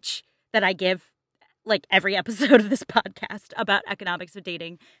speech that I give like every episode of this podcast about economics of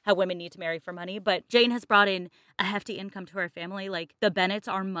dating, how women need to marry for money. But Jane has brought in a hefty income to her family. Like the Bennets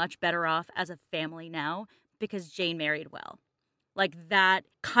are much better off as a family now because Jane married well. Like that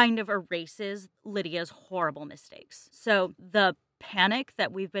kind of erases Lydia's horrible mistakes. So the panic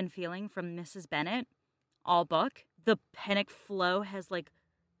that we've been feeling from Mrs. Bennet all book, the panic flow has like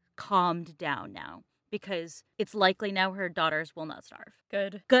calmed down now. Because it's likely now her daughters will not starve.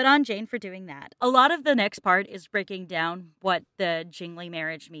 Good. Good on Jane for doing that. A lot of the next part is breaking down what the Jingley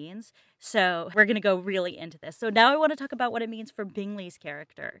marriage means. So we're going to go really into this. So now I want to talk about what it means for Bingley's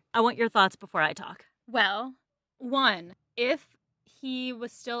character. I want your thoughts before I talk. Well, one, if he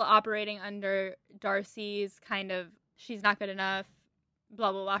was still operating under Darcy's kind of, she's not good enough,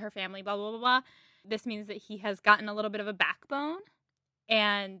 blah, blah, blah, her family, blah, blah, blah, blah, this means that he has gotten a little bit of a backbone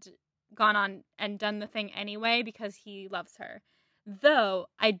and gone on and done the thing anyway because he loves her. Though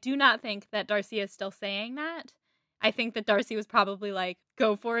I do not think that Darcy is still saying that. I think that Darcy was probably like,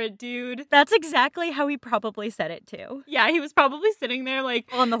 "Go for it, dude." That's exactly how he probably said it too. Yeah, he was probably sitting there like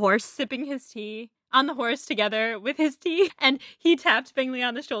on the horse, sipping his tea on the horse together with his tea, and he tapped Bingley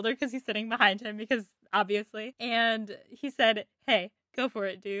on the shoulder because he's sitting behind him because obviously, and he said, "Hey, go for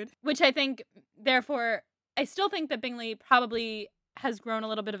it, dude." Which I think, therefore, I still think that Bingley probably has grown a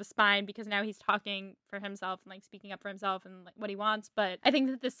little bit of a spine because now he's talking for himself and like speaking up for himself and like what he wants. But I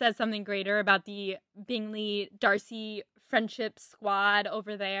think that this says something greater about the Bingley Darcy friendship squad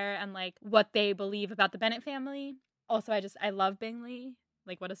over there and like what they believe about the Bennet family. Also, I love Bingley.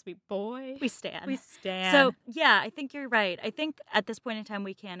 Like, what a sweet boy. We stan. We stan. So, yeah, I think you're right. I think at this point in time,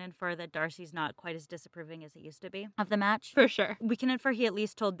 we can infer that Darcy's not quite as disapproving as he used to be of the match. For sure. We can infer he at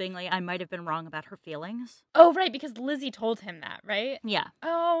least told Bingley, I might have been wrong about her feelings. Oh, right, because Lizzie told him that, right? Yeah.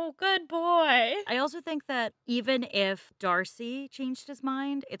 Oh, good boy. I also think that even if Darcy changed his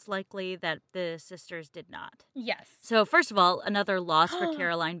mind, it's likely that the sisters did not. Yes. So, first of all, another loss for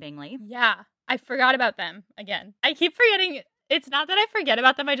Caroline Bingley. Yeah. I forgot about them again. I keep forgetting. It's not that I forget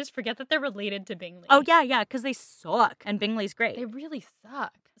about them, I just forget that they're related to Bingley. Oh, yeah, because they suck, and Bingley's great. They really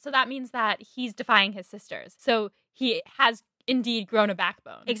suck. So that means that he's defying his sisters. So he has indeed grown a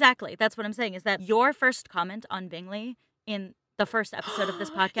backbone. Exactly. That's what I'm saying, is that your first comment on Bingley in the first episode of this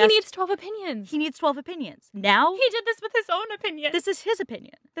podcast... He needs 12 opinions. He needs 12 opinions. Now... He did this with his own opinion. This is his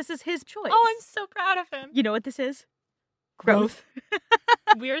opinion. This is his choice. Oh, I'm so proud of him. You know what this is? Growth.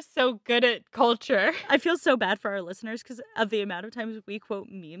 We are so good at culture. I feel so bad for our listeners because of the amount of times we quote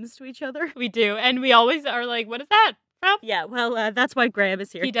memes to each other. We do. And we always are like, what is that from? Yeah, well, that's why Graham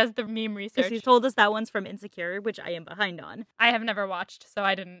is here. He does the meme Because research. he's told us that one's from Insecure, which I am behind on. I have never watched, so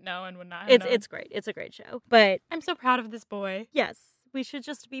I didn't know and would not have known. It's great. It's a great show. But I'm so proud of this boy. yes, we should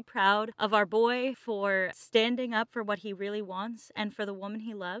just be proud of our boy for standing up for what he really wants and for the woman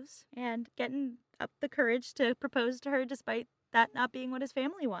he loves and getting up the courage to propose to her despite that not being what his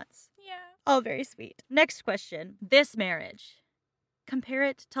family wants. Yeah. All very sweet. Next question. This marriage. Compare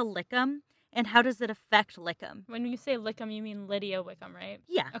it to Lickham, and how does it affect Lickham? When you say Wickham, you mean Lydia Wickham, right?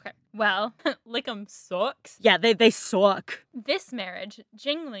 Yeah. Okay. Well, Wickham sucks. Yeah, they suck. This marriage,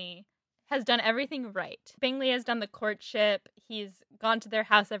 Jingley has done everything right. Bingley has done the courtship. He's gone to their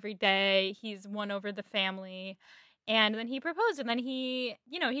house every day. He's won over the family. And then he proposed, and then he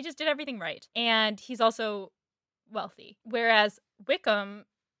just did everything right. And he's also wealthy. Whereas Wickham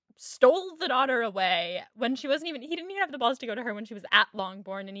stole the daughter away when he didn't even have the balls to go to her when she was at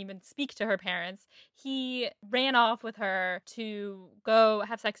Longbourn and even speak to her parents. He ran off with her to go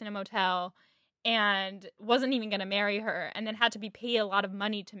have sex in a motel and wasn't even going to marry her, and then had to be paid a lot of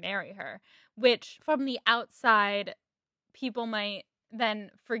money to marry her, which from the outside people might then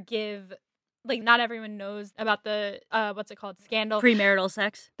forgive. Like, not everyone knows about the, what's it called, scandal. Premarital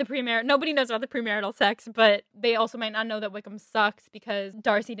sex. Nobody knows about the premarital sex, but they also might not know that Wickham sucks because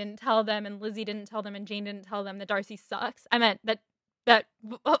Darcy didn't tell them, and Lizzie didn't tell them, and Jane didn't tell them that Darcy sucks. I meant that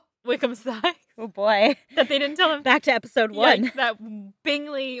Wickham sucks. Oh boy. That they didn't tell them. Back to episode 1. Yikes, that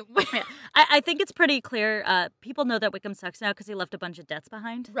Bingley. I think it's pretty clear. People know that Wickham sucks now because he left a bunch of debts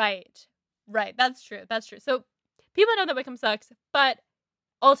behind. Right. That's true. So people know that Wickham sucks, but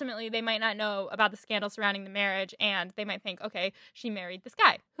ultimately, they might not know about the scandal surrounding the marriage, and they might think, okay, she married this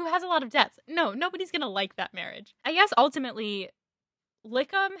guy who has a lot of debts. No, nobody's going to like that marriage. I guess ultimately,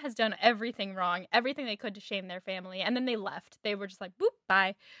 Lickham has done everything wrong, everything they could to shame their family, and then they left. They were just like, boop,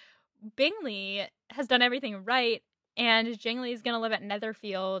 bye. Bingley has done everything right, and Jingley is going to live at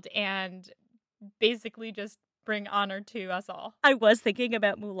Netherfield and basically just bring honor to us all. I was thinking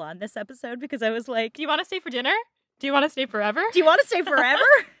about Mulan this episode because I was like, do you want to stay for dinner? Do you want to stay forever? Do you want to stay forever?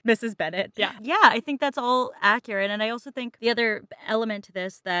 Mrs. Bennet. Yeah. Yeah, I think that's all accurate. And I also think the other element to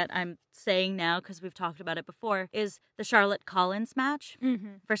this that I'm saying now, because we've talked about it before, is the Charlotte Collins match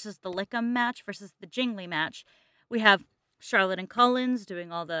versus the Lickham match versus the Jingley match. We have Charlotte and Collins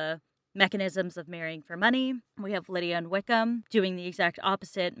doing all the mechanisms of marrying for money. We have Lydia and Wickham doing the exact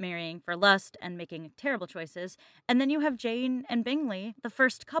opposite, marrying for lust and making terrible choices. And then you have Jane and Bingley, the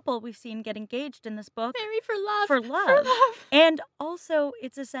first couple we've seen get engaged in this book. Marry for love. For love. And also,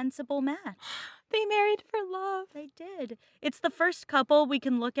 it's a sensible match. They married for love. They did. It's the first couple we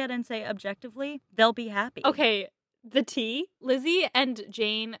can look at and say objectively, they'll be happy. Okay, the tea. Lizzie and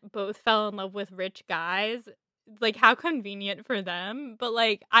Jane both fell in love with rich guys. Like, how convenient for them. But,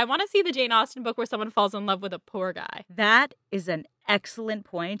 like, I want to see the Jane Austen book where someone falls in love with a poor guy. That is an excellent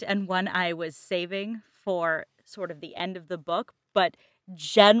point, and one I was saving for sort of the end of the book. But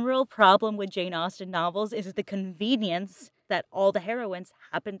general problem with Jane Austen novels is the convenience that all the heroines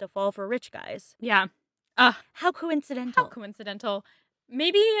happen to fall for rich guys. Yeah. How coincidental. How coincidental.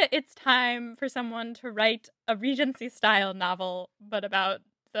 Maybe it's time for someone to write a Regency-style novel, but about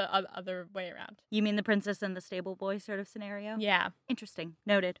the other way around. You mean the princess and the stable boy sort of scenario? Yeah. Interesting.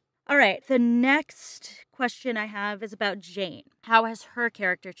 Noted. All right. The next question I have is about Jane. How has her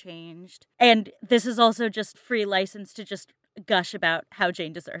character changed? And this is also just free license to just gush about how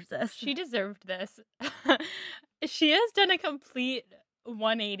Jane deserves this. She deserved this. She has done a complete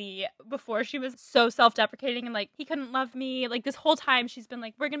 180. Before, she was so self-deprecating and like, he couldn't love me. Like, this whole time she's been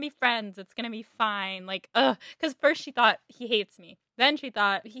like, we're gonna be friends, it's gonna be fine. Like, because first she thought he hates me, then she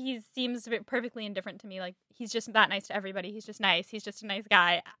thought he seems perfectly indifferent to me, like he's just that nice to everybody, he's just nice, he's just a nice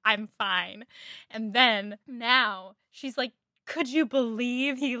guy, I'm fine. And then now she's like, could you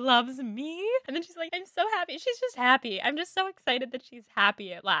believe he loves me? And then she's like, I'm so happy. She's just happy. I'm just so excited that she's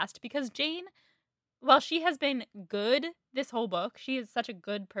happy at last, because Jane, while she has been good this whole book, she is such a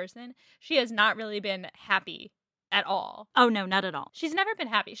good person, she has not really been happy at all. Oh, no, not at all. She's never been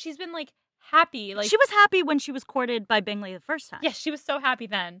happy. She's been, like, happy. Like, she was happy when she was courted by Bingley the first time. Yes, she was so happy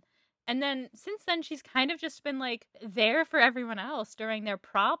then. And then, since then, she's kind of just been, like, there for everyone else during their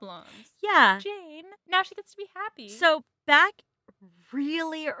problems. Yeah. Jane, now she gets to be happy. So, back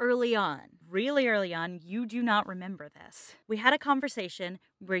really early on, you do not remember this. We had a conversation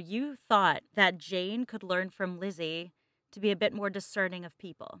where you thought that Jane could learn from Lizzie to be a bit more discerning of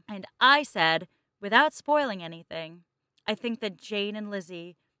people. And I said, without spoiling anything, I think that Jane and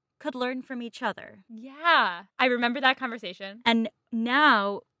Lizzie could learn from each other. Yeah. I remember that conversation. And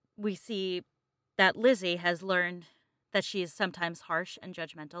now we see that Lizzie has learned that she is sometimes harsh and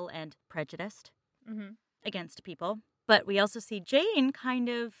judgmental and prejudiced Mm-hmm. against people. But we also see Jane kind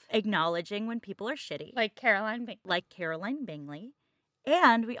of acknowledging when people are shitty. Like Caroline Bingley. Like Caroline Bingley.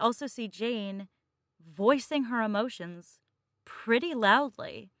 And we also see Jane voicing her emotions pretty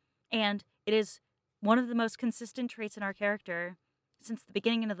loudly. And it is one of the most consistent traits in our character since the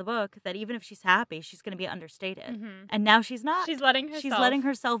beginning of the book that even if she's happy, she's going to be understated. Mm-hmm. And now she's not. She's letting herself. She's letting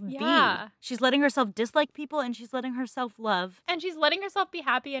herself Yeah. be. She's letting herself dislike people and she's letting herself love. And she's letting herself be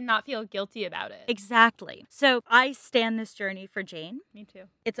happy and not feel guilty about it. Exactly. So I stand this journey for Jane. Me too.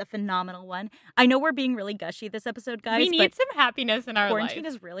 It's a phenomenal one. I know we're being really gushy this episode, guys. We need some happiness in our quarantine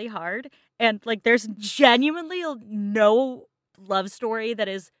life. is really hard. And like there's genuinely no love story that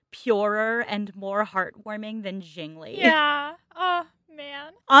is purer and more heartwarming than Jingli. Yeah. Oh,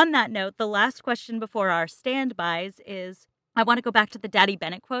 man. On that note, the last question before our standbys is, I want to go back to the Daddy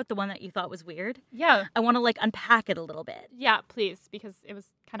Bennett quote, the one that you thought was weird. Yeah. I want to like unpack it a little bit. Yeah, please, because it was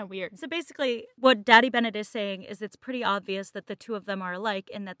kind of weird. So basically, what Daddy Bennett is saying is it's pretty obvious that the two of them are alike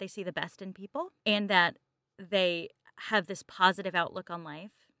in that they see the best in people and that they have this positive outlook on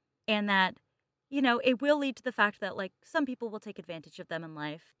life and that, you know, it will lead to the fact that like some people will take advantage of them in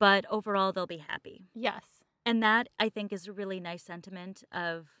life, but overall they'll be happy. Yes. And that, I think, is a really nice sentiment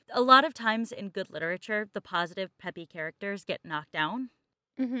of a lot of times in good literature, the positive, peppy characters get knocked down.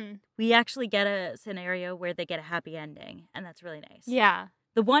 Mm-hmm. We actually get a scenario where they get a happy ending, and that's really nice. Yeah.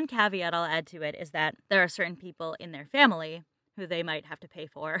 The one caveat I'll add to it is that there are certain people in their family who they might have to pay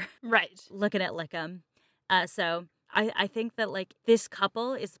for. Right. Looking at Lickham. So I think that, like, this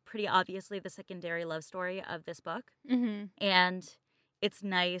couple is pretty obviously the secondary love story of this book. Mm-hmm. And it's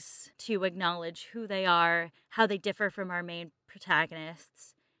nice to acknowledge who they are, how they differ from our main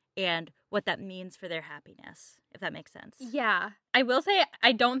protagonists, and what that means for their happiness, if that makes sense. Yeah. I will say,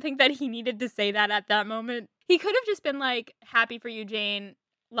 I don't think that he needed to say that at that moment. He could have just been like, happy for you, Jane.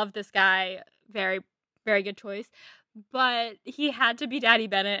 Love this guy. Very, very good choice. But he had to be Daddy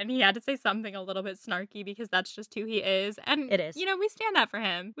Bennett, and he had to say something a little bit snarky because that's just who he is. And, It is. you know, we stand that for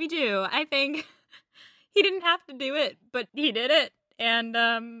him. We do. I think he didn't have to do it, but he did it.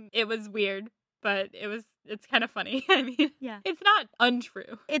 And it was weird, but it's kind of funny. I mean, Yeah. It's not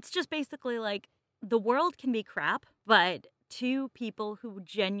untrue. It's just basically like the world can be crap, but two people who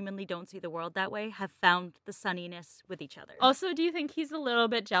genuinely don't see the world that way have found the sunniness with each other. Also, do you think he's a little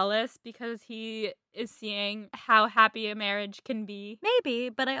bit jealous because he is seeing how happy a marriage can be? Maybe,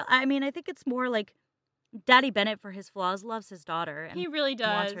 but I mean, I think it's more like Daddy Bennett, for his flaws, loves his daughter and He really does.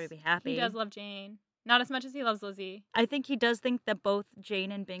 wants her to be happy. He does love Jane. Not as much as he loves Lizzie. I think he does think that both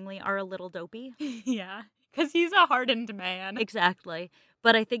Jane and Bingley are a little dopey. Yeah, because he's a hardened man. Exactly.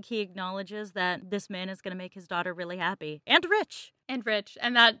 But I think he acknowledges that this man is going to make his daughter really happy. And rich. And rich,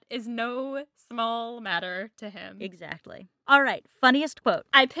 and that is no small matter to him. Exactly. All right. Funniest quote.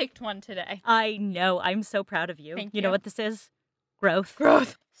 I picked one today. I know. I'm so proud of you. Thank You know you. what this is? Growth.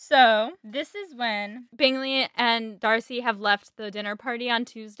 Growth. So, this is when Bingley and Darcy have left the dinner party on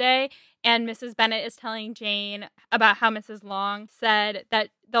Tuesday, and Mrs. Bennet is telling Jane about how Mrs. Long said that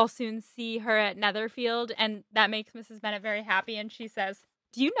they'll soon see her at Netherfield, and that makes Mrs. Bennet very happy, and she says,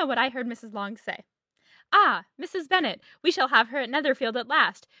 "Do you know what I heard Mrs. Long say? Ah, Mrs. Bennet, we shall have her at Netherfield at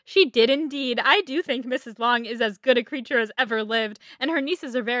last. She did indeed. I do think Mrs. Long is as good a creature as ever lived, and her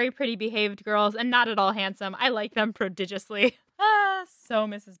nieces are very pretty behaved girls, and not at all handsome. I like them prodigiously." Ah, so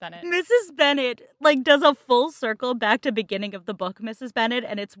Mrs. Bennet. Mrs. Bennet, like, does a full circle back to beginning of the book, Mrs. Bennet,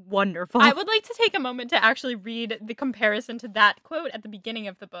 and it's wonderful. I would like to take a moment to actually read the comparison to that quote at the beginning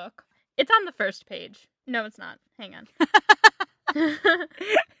of the book. It's on the first page. No, it's not. Hang on.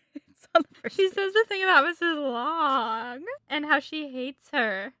 It's on the first She page. says the thing about Mrs. Long and how she hates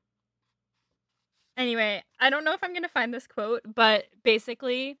her. Anyway, I don't know if I'm going to find this quote, but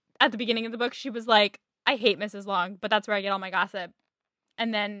basically, at the beginning of the book, she was like, I hate Mrs. Long, but that's where I get all my gossip.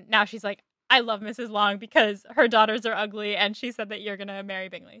 And then now she's like, I love Mrs. Long because her daughters are ugly, and she said that you're going to marry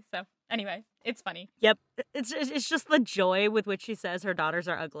Bingley. So anyway, it's funny. Yep. It's just the joy with which she says her daughters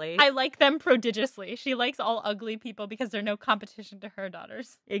are ugly. I like them prodigiously. She likes all ugly people because they're no competition to her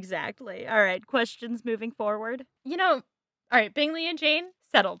daughters. Exactly. All right. Questions moving forward? You know, all right, Bingley and Jane,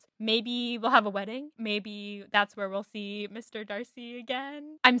 settled. Maybe we'll have a wedding. Maybe that's where we'll see Mr. Darcy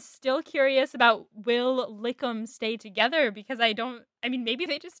again. I'm still curious about will Lickham stay together because maybe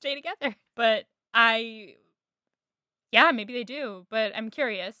they just stay together. But maybe they do. But I'm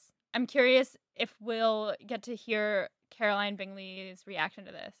curious. I'm curious if we'll get to hear Caroline Bingley's reaction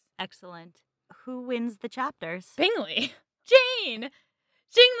to this. Excellent. Who wins the chapters? Bingley! Jane!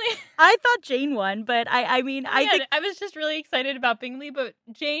 Jingley. I thought Jane won, but I mean, I think I was just really excited about Bingley, but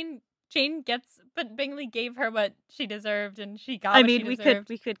Jane but Bingley gave her what she deserved, and she got what she deserved.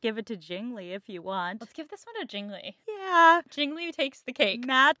 we could give it to Jingley if you want. Let's give this one to Jingley. Yeah. Jingley takes the cake.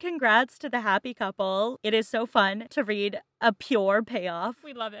 Mad congrats to the happy couple. It is so fun to read a pure payoff.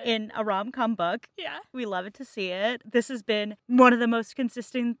 We love it. In a rom-com book. Yeah. We love it to see it. This has been one of the most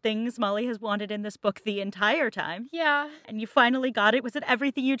consistent things Molly has wanted in this book the entire time. Yeah. And you finally got it. Was it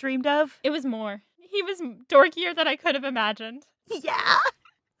everything you dreamed of? It was more. He was dorkier than I could have imagined. Yeah.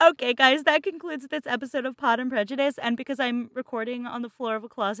 Okay, guys, that concludes this episode of Pod and Prejudice. And because I'm recording on the floor of a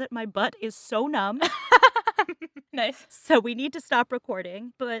closet, my butt is so numb. Nice. So we need to stop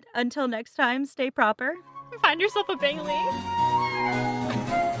recording. But until next time, stay proper. Find yourself a Bingley.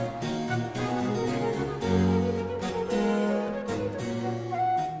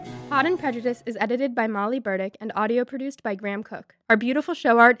 Pod and Prejudice is edited by Molly Burdick and audio produced by Graham Cook. Our beautiful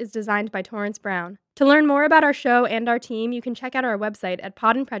show art is designed by Torrance Brown. To learn more about our show and our team, you can check out our website at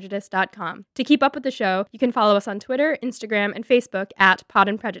podandprejudice.com. To keep up with the show, you can follow us on Twitter, Instagram, and Facebook at Pod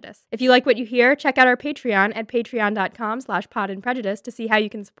and Prejudice. If you like what you hear, check out our Patreon at patreon.com/podandprejudice to see how you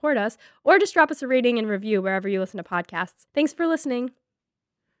can support us, or just drop us a rating and review wherever you listen to podcasts. Thanks for listening.